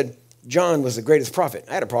 when he said John was the greatest prophet,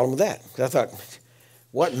 I had a problem with that. Because I thought,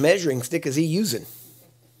 what measuring stick is he using?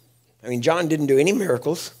 I mean, John didn't do any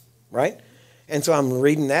miracles, right? And so I'm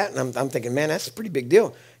reading that, and I'm thinking, man, that's a pretty big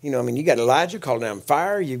deal. You know, I mean, you got Elijah called down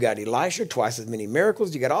fire. You got Elisha, twice as many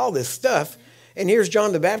miracles. You got all this stuff. And here's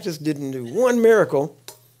John the Baptist, didn't do one miracle,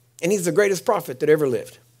 and he's the greatest prophet that ever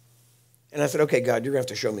lived. And I said, "Okay, God, you're going to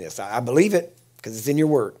have to show me this. I believe it because it's in your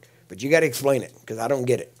word, but you got to explain it because I don't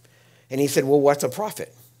get it." And he said, "Well, what's a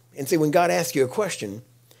prophet?" And see, when God asks you a question,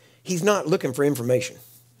 He's not looking for information.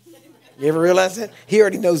 You ever realize that? He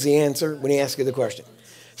already knows the answer when he asks you the question.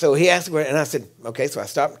 So he asked, and I said, okay. So I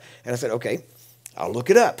stopped and I said, okay, I'll look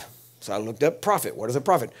it up. So I looked up prophet. What is a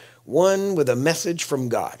prophet? One with a message from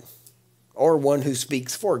God, or one who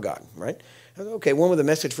speaks for God, right? I said, okay, one with a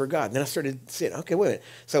message for God. And then I started saying, okay, wait a minute.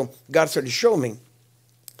 So God started showing me,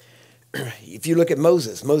 if you look at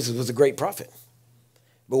Moses, Moses was a great prophet.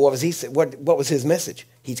 But what was he said? What was his message?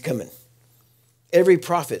 He's coming. Every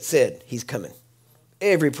prophet said he's coming.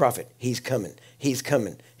 Every prophet, he's coming. He's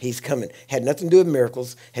coming. He's coming. Had nothing to do with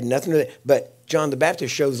miracles. Had nothing to do with it. But John the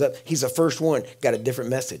Baptist shows up. He's the first one. Got a different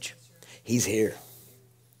message. He's here.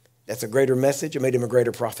 That's a greater message. It made him a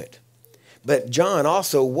greater prophet. But John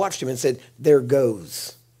also watched him and said, there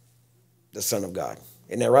goes the Son of God.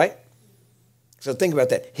 Isn't that right? So think about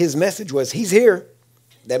that. His message was, he's here.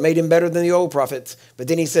 That made him better than the old prophets. But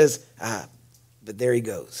then he says, but there he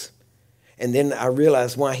goes. And then I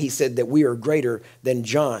realized why he said that we are greater than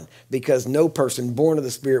John, because no person born of the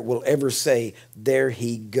Spirit will ever say, there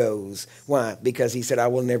he goes. Why? Because he said, I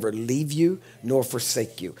will never leave you nor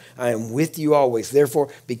forsake you. I am with you always.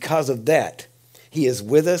 Therefore, because of that, he is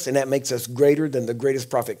with us, and that makes us greater than the greatest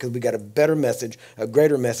prophet, because we got a better message, a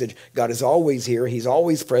greater message. God is always here. He's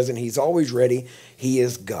always present. He's always ready. He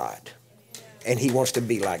is God, and he wants to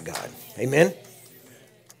be like God. Amen?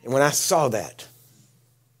 And when I saw that,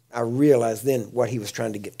 I realized then what he was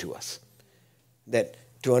trying to get to us, that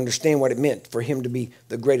to understand what it meant for him to be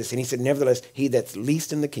the greatest. And he said, nevertheless, he that's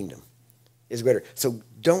least in the kingdom is greater. So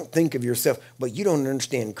don't think of yourself, but you don't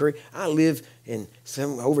understand, Curry. I live in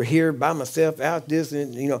some over here by myself, out this,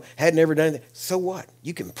 and had never done anything. So what?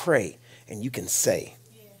 You can pray and you can say.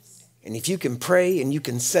 Yes. And if you can pray and you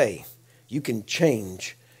can say, you can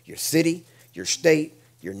change your city, your state,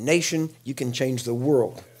 your nation. You can change the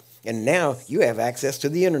world. And now you have access to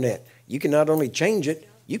the internet. You can not only change it,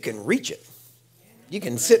 you can reach it. You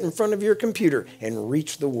can sit in front of your computer and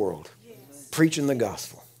reach the world, preaching the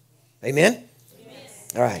gospel. Amen?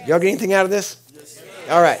 All right. Y'all get anything out of this?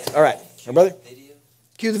 All right. All right. My brother?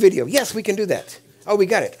 Cue the video. Yes, we can do that. Oh, we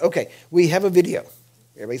got it. Okay. We have a video.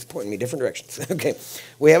 Everybody's pointing me different directions. Okay.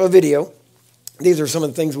 We have a video. These are some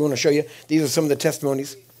of the things we want to show you. These are some of the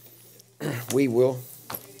testimonies. We will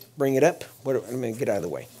bring it up. Let me get out of the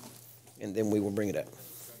way. And then we will bring it up.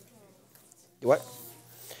 What?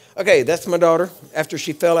 Okay, that's my daughter. After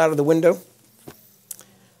she fell out of the window,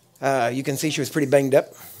 you can see she was pretty banged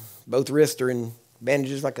up. Both wrists are in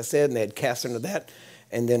bandages, like I said, and they had cast under that.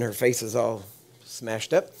 And then her face is all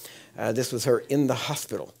smashed up. This was her in the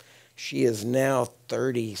hospital. She is now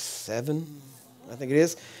 37, I think it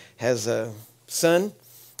is, has a son,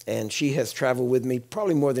 and she has traveled with me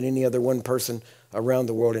probably more than any other one person around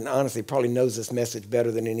the world, and honestly probably knows this message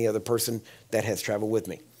better than any other person that has traveled with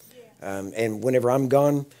me. And whenever I'm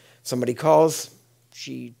gone, somebody calls,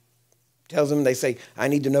 she tells them, they say, I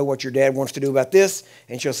need to know what your dad wants to do about this.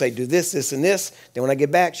 And she'll say, do this, this, and this. Then when I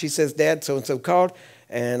get back, she says, Dad, so-and-so called.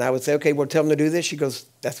 And I would say, okay, well, tell him to do this. She goes,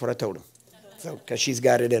 that's what I told him. So, because she's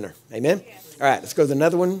got it in her. Amen? All right, let's go to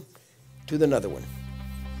another one, another one.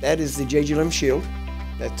 That is the J.G. Lim shield.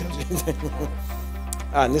 That tells you.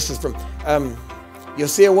 And this is from... you'll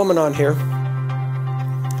see a woman on here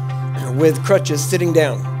with crutches sitting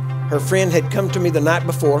down. Her friend had come to me the night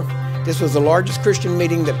before. This was the largest Christian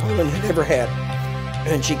meeting that Poland had ever had.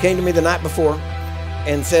 And she came to me the night before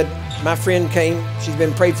and said, my friend came. She's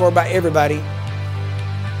been prayed for by everybody.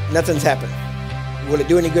 Nothing's happened. Will it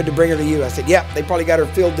do any good to bring her to you? I said, yeah, they probably got her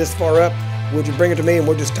filled this far up. Would you bring her to me and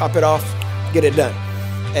we'll just top it off, get it done.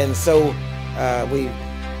 And so we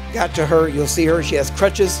got to her. You'll see her. She has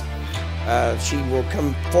crutches. She will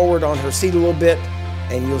come forward on her seat a little bit,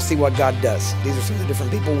 and you'll see what God does. These are some of the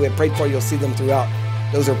different people we have prayed for. You'll see them throughout.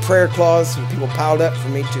 Those are prayer claws and people piled up for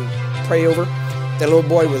me to pray over. That little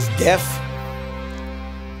boy was deaf,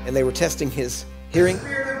 and they were testing his hearing.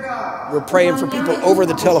 We're praying for people over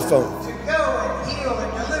the telephone. To go and heal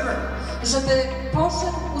and deliver. Żeby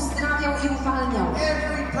poszedł, uzdrawiał I uwalniał.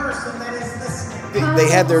 Every person that is listening. They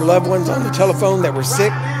had their loved ones on the telephone that were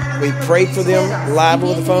sick. We prayed for them live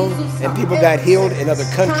over the phone, and people got healed in other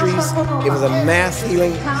countries. It was a mass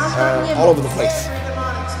healing all over the place.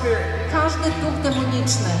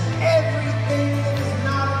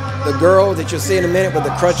 The girl that you'll see in a minute with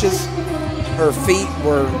the crutches, her feet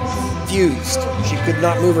were fused. She could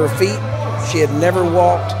not move her feet. She had never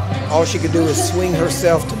walked. All she could do is swing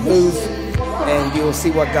herself to move, and you'll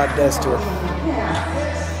see what God does to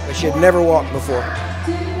her. But she had never walked before.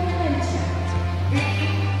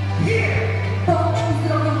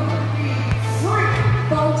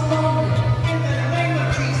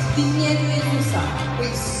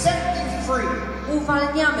 free.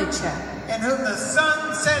 Uwalniamy Cię. And whom the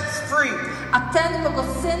Son sets free A ten, kogo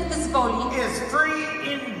Syn wyzwoli, is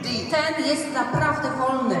free indeed. ten jest naprawdę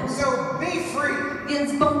wolny. So be free.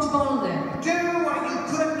 Więc bądź wolny. Do what you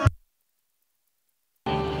could not.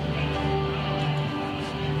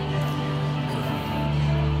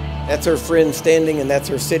 That's her friend standing, and that's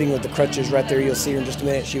her sitting with the crutches right there. You'll see her in just a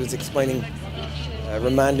minute. She was explaining,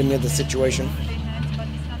 reminding me of the situation.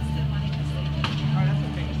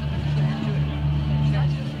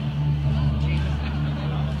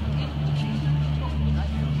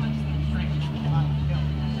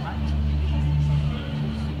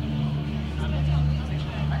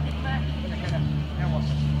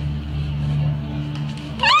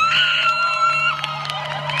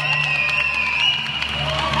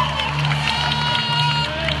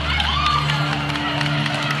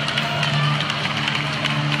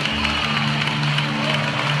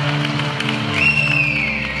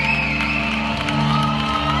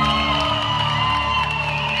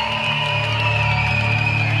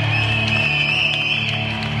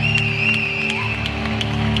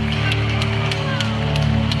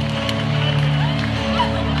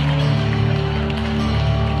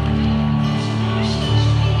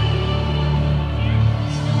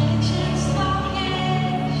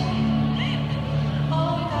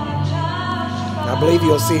 I believe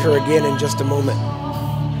you'll see her again in just a moment,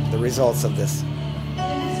 the results of this.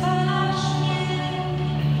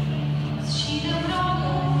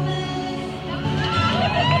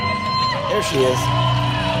 There she is.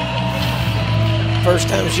 First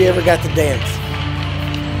time she ever got to dance.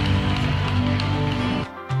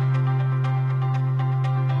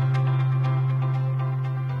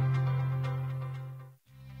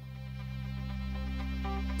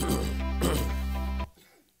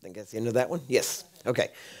 Think that's the end of that one? Yes. Okay.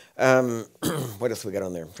 What else we got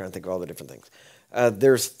on there? I'm trying to think of all the different things.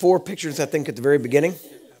 There's 4 pictures, I think, at the very beginning.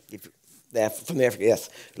 From the Africa,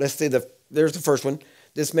 yes. Let's see. There's the first one.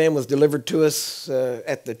 This man was delivered to us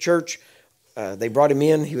at the church. They brought him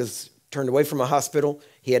in. He was turned away from a hospital.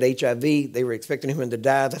 He had HIV. They were expecting him to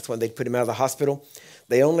die. That's why they put him out of the hospital.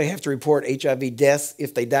 They only have to report HIV deaths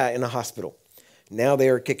if they die in a hospital. Now they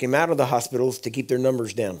are kicking him out of the hospitals to keep their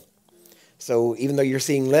numbers down. So even though you're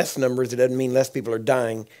seeing less numbers, it doesn't mean less people are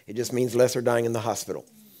dying. It just means less are dying in the hospital.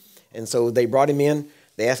 And so they brought him in.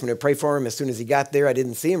 They asked me to pray for him. As soon as he got there, I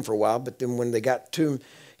didn't see him for a while. But then when they got to him,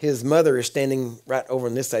 his mother is standing right over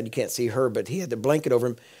on this side. You can't see her, but he had the blanket over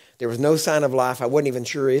him. There was no sign of life. I wasn't even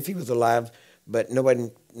sure if he was alive, but no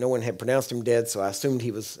one had pronounced him dead, so I assumed he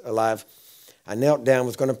was alive. I knelt down,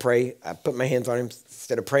 was going to pray. I put my hands on him.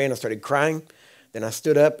 Instead of praying, I started crying. Then I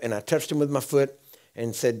stood up, and I touched him with my foot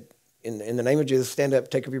and said, in the name of Jesus, stand up,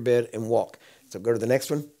 take up your bed, and walk. So go to the next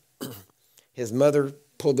one. His mother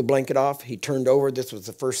pulled the blanket off. He turned over. This was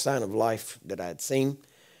the first sign of life that I had seen.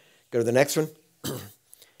 Go to the next one.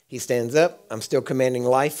 He stands up. I'm still commanding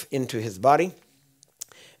life into his body.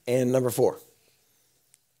 And number 4,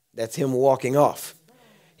 that's him walking off.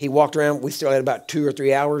 He walked around. We still had about 2 or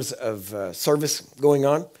 3 hours of service going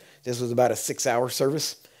on. This was about a 6-hour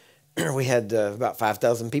service. We had about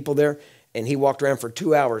 5,000 people there. And he walked around for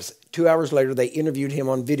 2 hours. 2 hours later, they interviewed him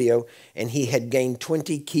on video, and he had gained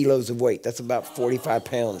 20 kilos of weight. That's about 45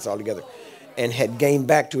 pounds altogether. And had gained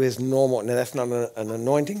back to his normal. Now, that's not an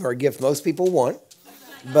anointing or a gift most people want,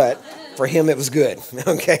 but for him, it was good.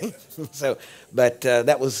 Okay? So, but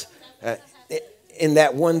that was, in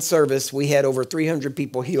that one service, we had over 300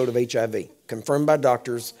 people healed of HIV, confirmed by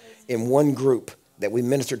doctors in one group that we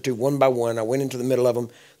ministered to one by one. I went into the middle of them.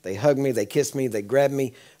 They hugged me, they kissed me, they grabbed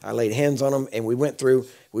me. I laid hands on them, and we went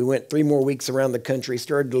 3 more weeks around the country,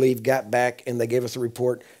 started to leave, got back, and they gave us a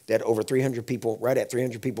report that over 300 people, right at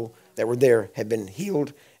 300 people that were there, had been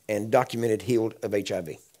healed and documented healed of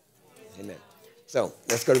HIV. Amen. So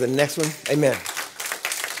let's go to the next one. Amen.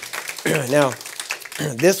 Now,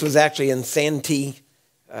 this was actually in Santee,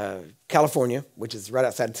 California, which is right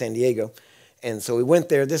outside San Diego. And so we went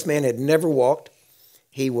there. This man had never walked.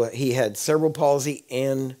 He had cerebral palsy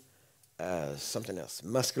and something else,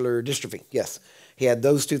 muscular dystrophy. Yes, he had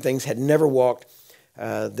those 2 things, had never walked.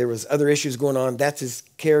 There was other issues going on. That's his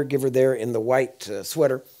caregiver there in the white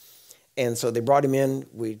sweater. And so they brought him in.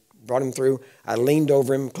 We brought him through. I leaned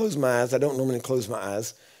over him, closed my eyes. I don't normally close my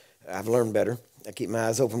eyes. I've learned better. I keep my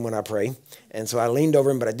eyes open when I pray. And so I leaned over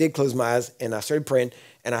him, but I did close my eyes, and I started praying,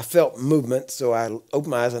 and I felt movement. So I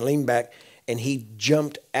opened my eyes and leaned back, and he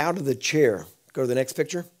jumped out of the chair. Go to the next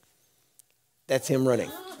picture. That's him running.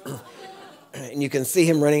 And you can see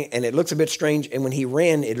him running, and it looks a bit strange. And when he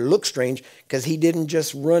ran, it looked strange because he didn't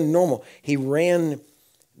just run normal. He ran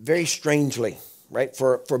very strangely. right,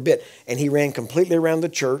 for a bit. And he ran completely around the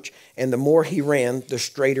church, and the more he ran, the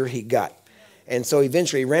straighter he got. And so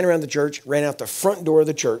eventually he ran around the church, ran out the front door of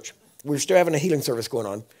the church. We were still having a healing service going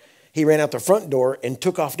on. He ran out the front door and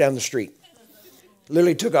took off down the street.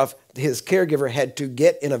 Literally took off. His caregiver had to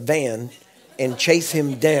get in a van and chase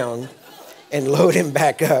him down and load him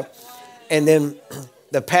back up. And then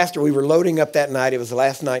the pastor, we were loading up that night. It was the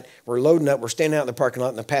last night. We're loading up. We're standing out in the parking lot,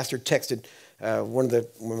 and the pastor texted one of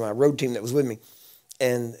my road team that was with me.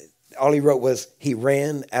 And all he wrote was, he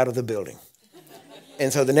ran out of the building.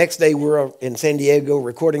 And so the next day we're in San Diego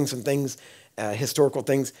recording some things, historical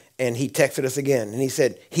things, and he texted us again. And he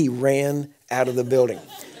said, he ran out of the building.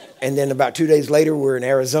 And then about 2 days later, we're in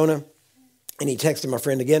Arizona, and he texted my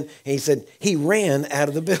friend again, and he said, he ran out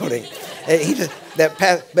of the building. And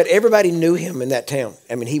but everybody knew him in that town.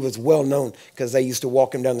 I mean, he was well known because they used to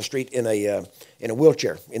walk him down the street in a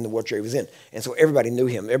wheelchair, in the wheelchair he was in. And so everybody knew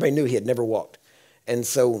him. Everybody knew he had never walked. And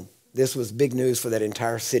so this was big news for that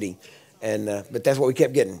entire city. And but that's what we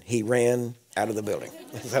kept getting. He ran out of the building.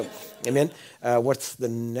 So, amen. What's the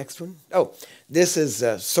next one? Oh, this is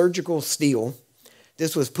surgical steel.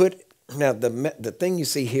 This was put, now the thing you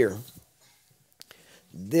see here,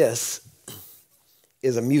 this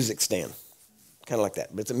is a music stand. Kind of like that,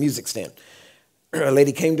 but it's a music stand. A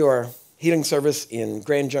lady came to our healing service in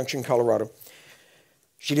Grand Junction, Colorado.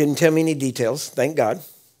 She didn't tell me any details, thank God.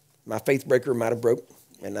 My faith breaker might have broke,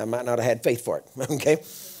 and I might not have had faith for it, okay?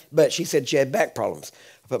 But she said she had back problems.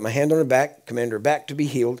 I put my hand on her back, commanded her back to be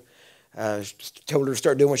healed. Told her to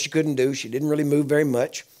start doing what she couldn't do. She didn't really move very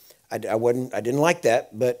much. I didn't like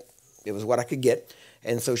that, but it was what I could get.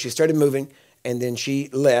 And so she started moving, and then she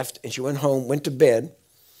left, and she went home, went to bed.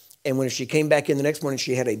 And when she came back in the next morning,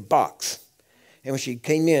 she had a box. And when she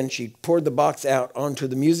came in, she poured the box out onto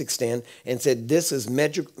the music stand and said, this is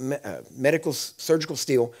medical surgical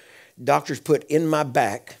steel doctors put in my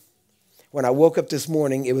back. When I woke up this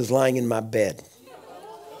morning, it was lying in my bed.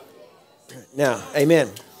 Now,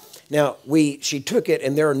 amen. Now, she took it,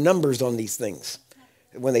 and there are numbers on these things.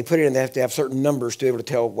 When they put it in, they have to have certain numbers to be able to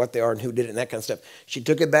tell what they are and who did it and that kind of stuff. She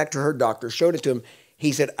took it back to her doctor, showed it to him.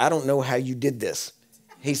 He said, I don't know how you did this.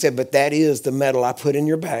 He said, but that is the metal I put in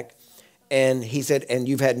your back. And he said, and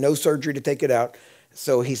you've had no surgery to take it out.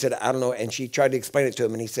 So he said, I don't know. And she tried to explain it to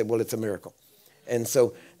him, and he said, well, it's a miracle. And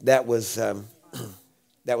so that was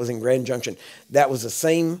in Grand Junction. That was the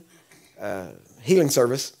same healing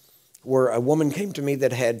service where a woman came to me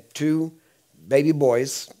that had 2 baby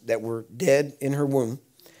boys that were dead in her womb,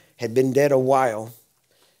 had been dead a while,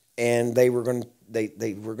 and they were going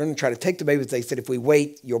to try to take the babies. They said, if we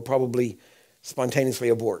wait, you'll probably spontaneously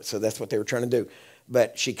abort. So that's what they were trying to do.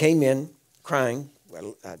 But she came in crying.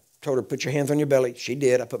 Well, I told her, put your hands on your belly. She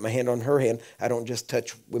did. I put my hand on her hand. I don't just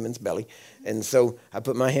touch women's belly. And so I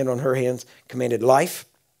put my hand on her hands, commanded life.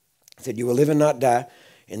 I said, you will live and not die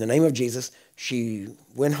in the name of Jesus. She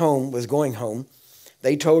went home, was going home.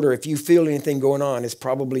 They told her, if you feel anything going on, it's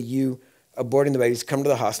probably you aborting the babies. Come to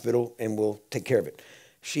the hospital and we'll take care of it.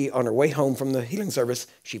 She, on her way home from the healing service,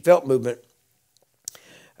 she felt movement,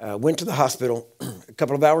 went to the hospital. A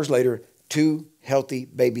couple of hours later, 2 healthy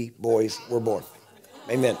baby boys were born.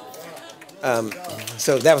 Amen.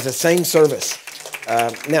 So that was the same service.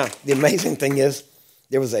 Now, the amazing thing is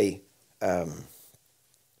there was a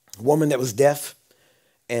woman that was deaf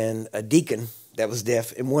and a deacon that was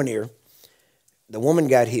deaf in one ear. The woman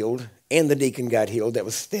got healed and the deacon got healed that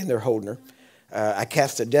was standing there holding her. I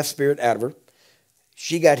cast a deaf spirit out of her.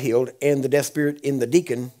 She got healed, and the deaf spirit in the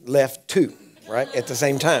deacon left too, right, at the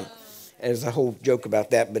same time. And there's a whole joke about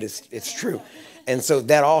that, but it's true. And so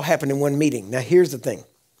that all happened in one meeting. Now, here's the thing.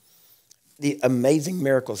 The amazing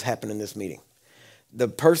miracles happened in this meeting. The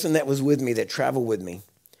person that was with me, that traveled with me,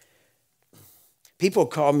 people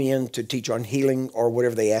call me in to teach on healing or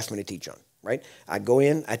whatever they ask me to teach on, right? I go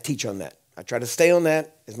in, I teach on that. I try to stay on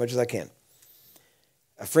that as much as I can.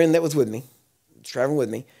 A friend that was with me, traveling with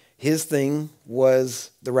me, his thing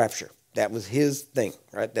was the rapture. That was his thing,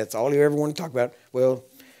 right? That's all he ever wanted to talk about. Well,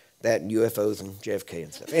 that and UFOs and JFK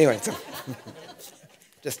and stuff. Anyway, so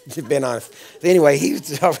just being honest. Anyway, he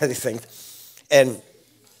was talking about these things. And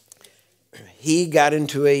he got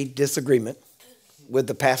into a disagreement with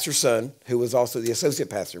the pastor's son, who was also the associate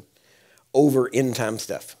pastor, over end time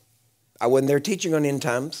stuff. I wasn't there teaching on end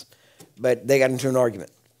times, but they got into an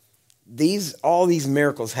argument. All these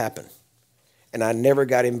miracles happened, and I never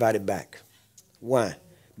got invited back. Why?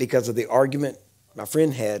 Because of the argument my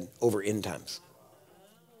friend had over end times.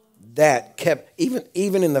 That kept,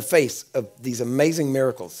 even in the face of these amazing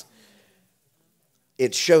miracles,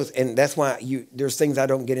 it shows, and that's why there's things I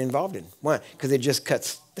don't get involved in. Why? Because it just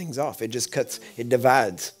cuts things off. It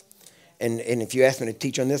divides. And if you ask me to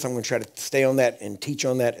teach on this, I'm going to try to stay on that and teach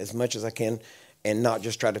on that as much as I can and not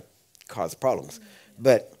just try to cause problems.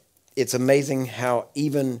 But it's amazing how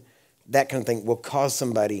even that kind of thing will cause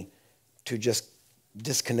somebody to just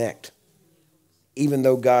disconnect, even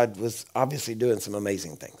though God was obviously doing some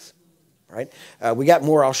amazing things. Right? We got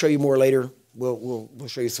more. I'll show you more later. We'll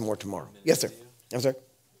show you some more tomorrow. Yes, sir. I'm sorry.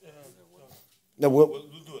 No, we'll do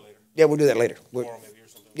it later. Yeah, we'll do that later. Tomorrow maybe or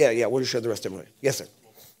something. Yeah, we'll just show the rest of them later. Yes, sir. If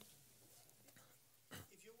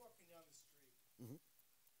you're walking down the street,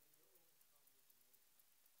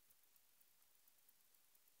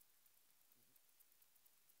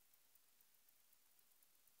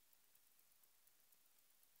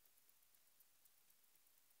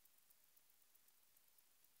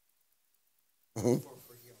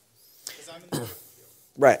 for healing, because I'm in the medical field.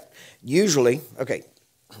 Right. Usually, okay,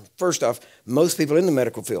 first off, most people in the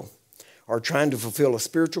medical field are trying to fulfill a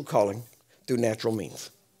spiritual calling through natural means.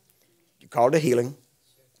 You're called to healing.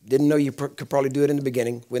 Didn't know you could probably do it in the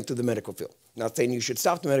beginning, went through the medical field. Not saying you should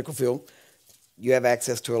stop the medical field. You have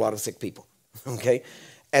access to a lot of sick people, okay?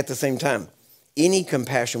 At the same time, any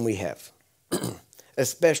compassion we have,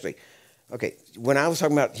 especially, okay, when I was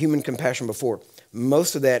talking about human compassion before,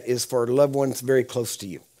 most of that is for loved ones very close to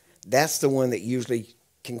you. That's the one that usually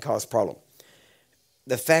can cause problem.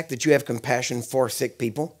 The fact that you have compassion for sick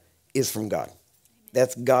people is from God.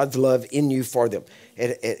 That's God's love in you for them.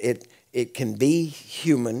 It can be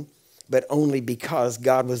human, but only because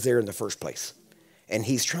God was there in the first place. And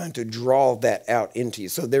he's trying to draw that out into you.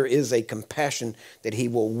 So there is a compassion that he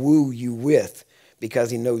will woo you with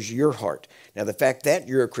because he knows your heart. Now, the fact that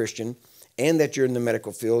you're a Christian and that you're in the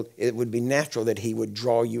medical field, it would be natural that he would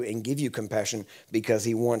draw you and give you compassion because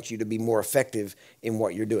he wants you to be more effective in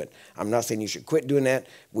what you're doing. I'm not saying you should quit doing that.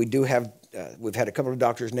 We do have, we've had a couple of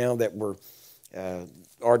doctors now that were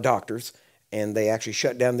our doctors, and they actually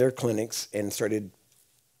shut down their clinics and started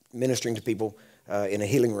ministering to people in a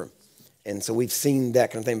healing room. And so we've seen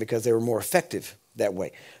that kind of thing because they were more effective that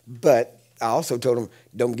way. But I also told them,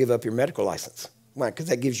 don't give up your medical license. Why? Because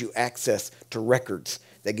that gives you access to records.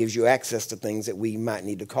 That gives you access to things that we might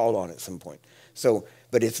need to call on at some point. So,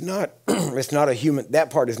 but it's not, it's not a human,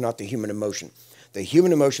 that part is not the human emotion. The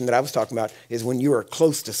human emotion that I was talking about is when you are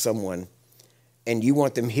close to someone and you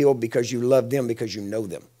want them healed because you love them because you know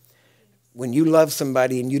them. When you love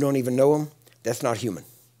somebody and you don't even know them, that's not human.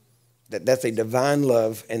 That's a divine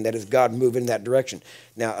love, and that is God moving in that direction.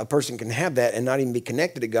 Now, a person can have that and not even be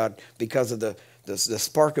connected to God because of the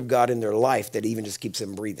spark of God in their life that even just keeps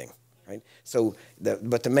them breathing. Right? So,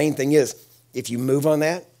 but the main thing is, if you move on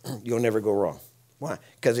that, you'll never go wrong. Why?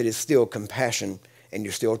 Because it is still compassion, and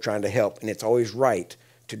you're still trying to help, and it's always right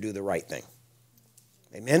to do the right thing.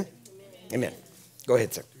 Amen? Amen. Go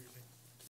ahead, sir.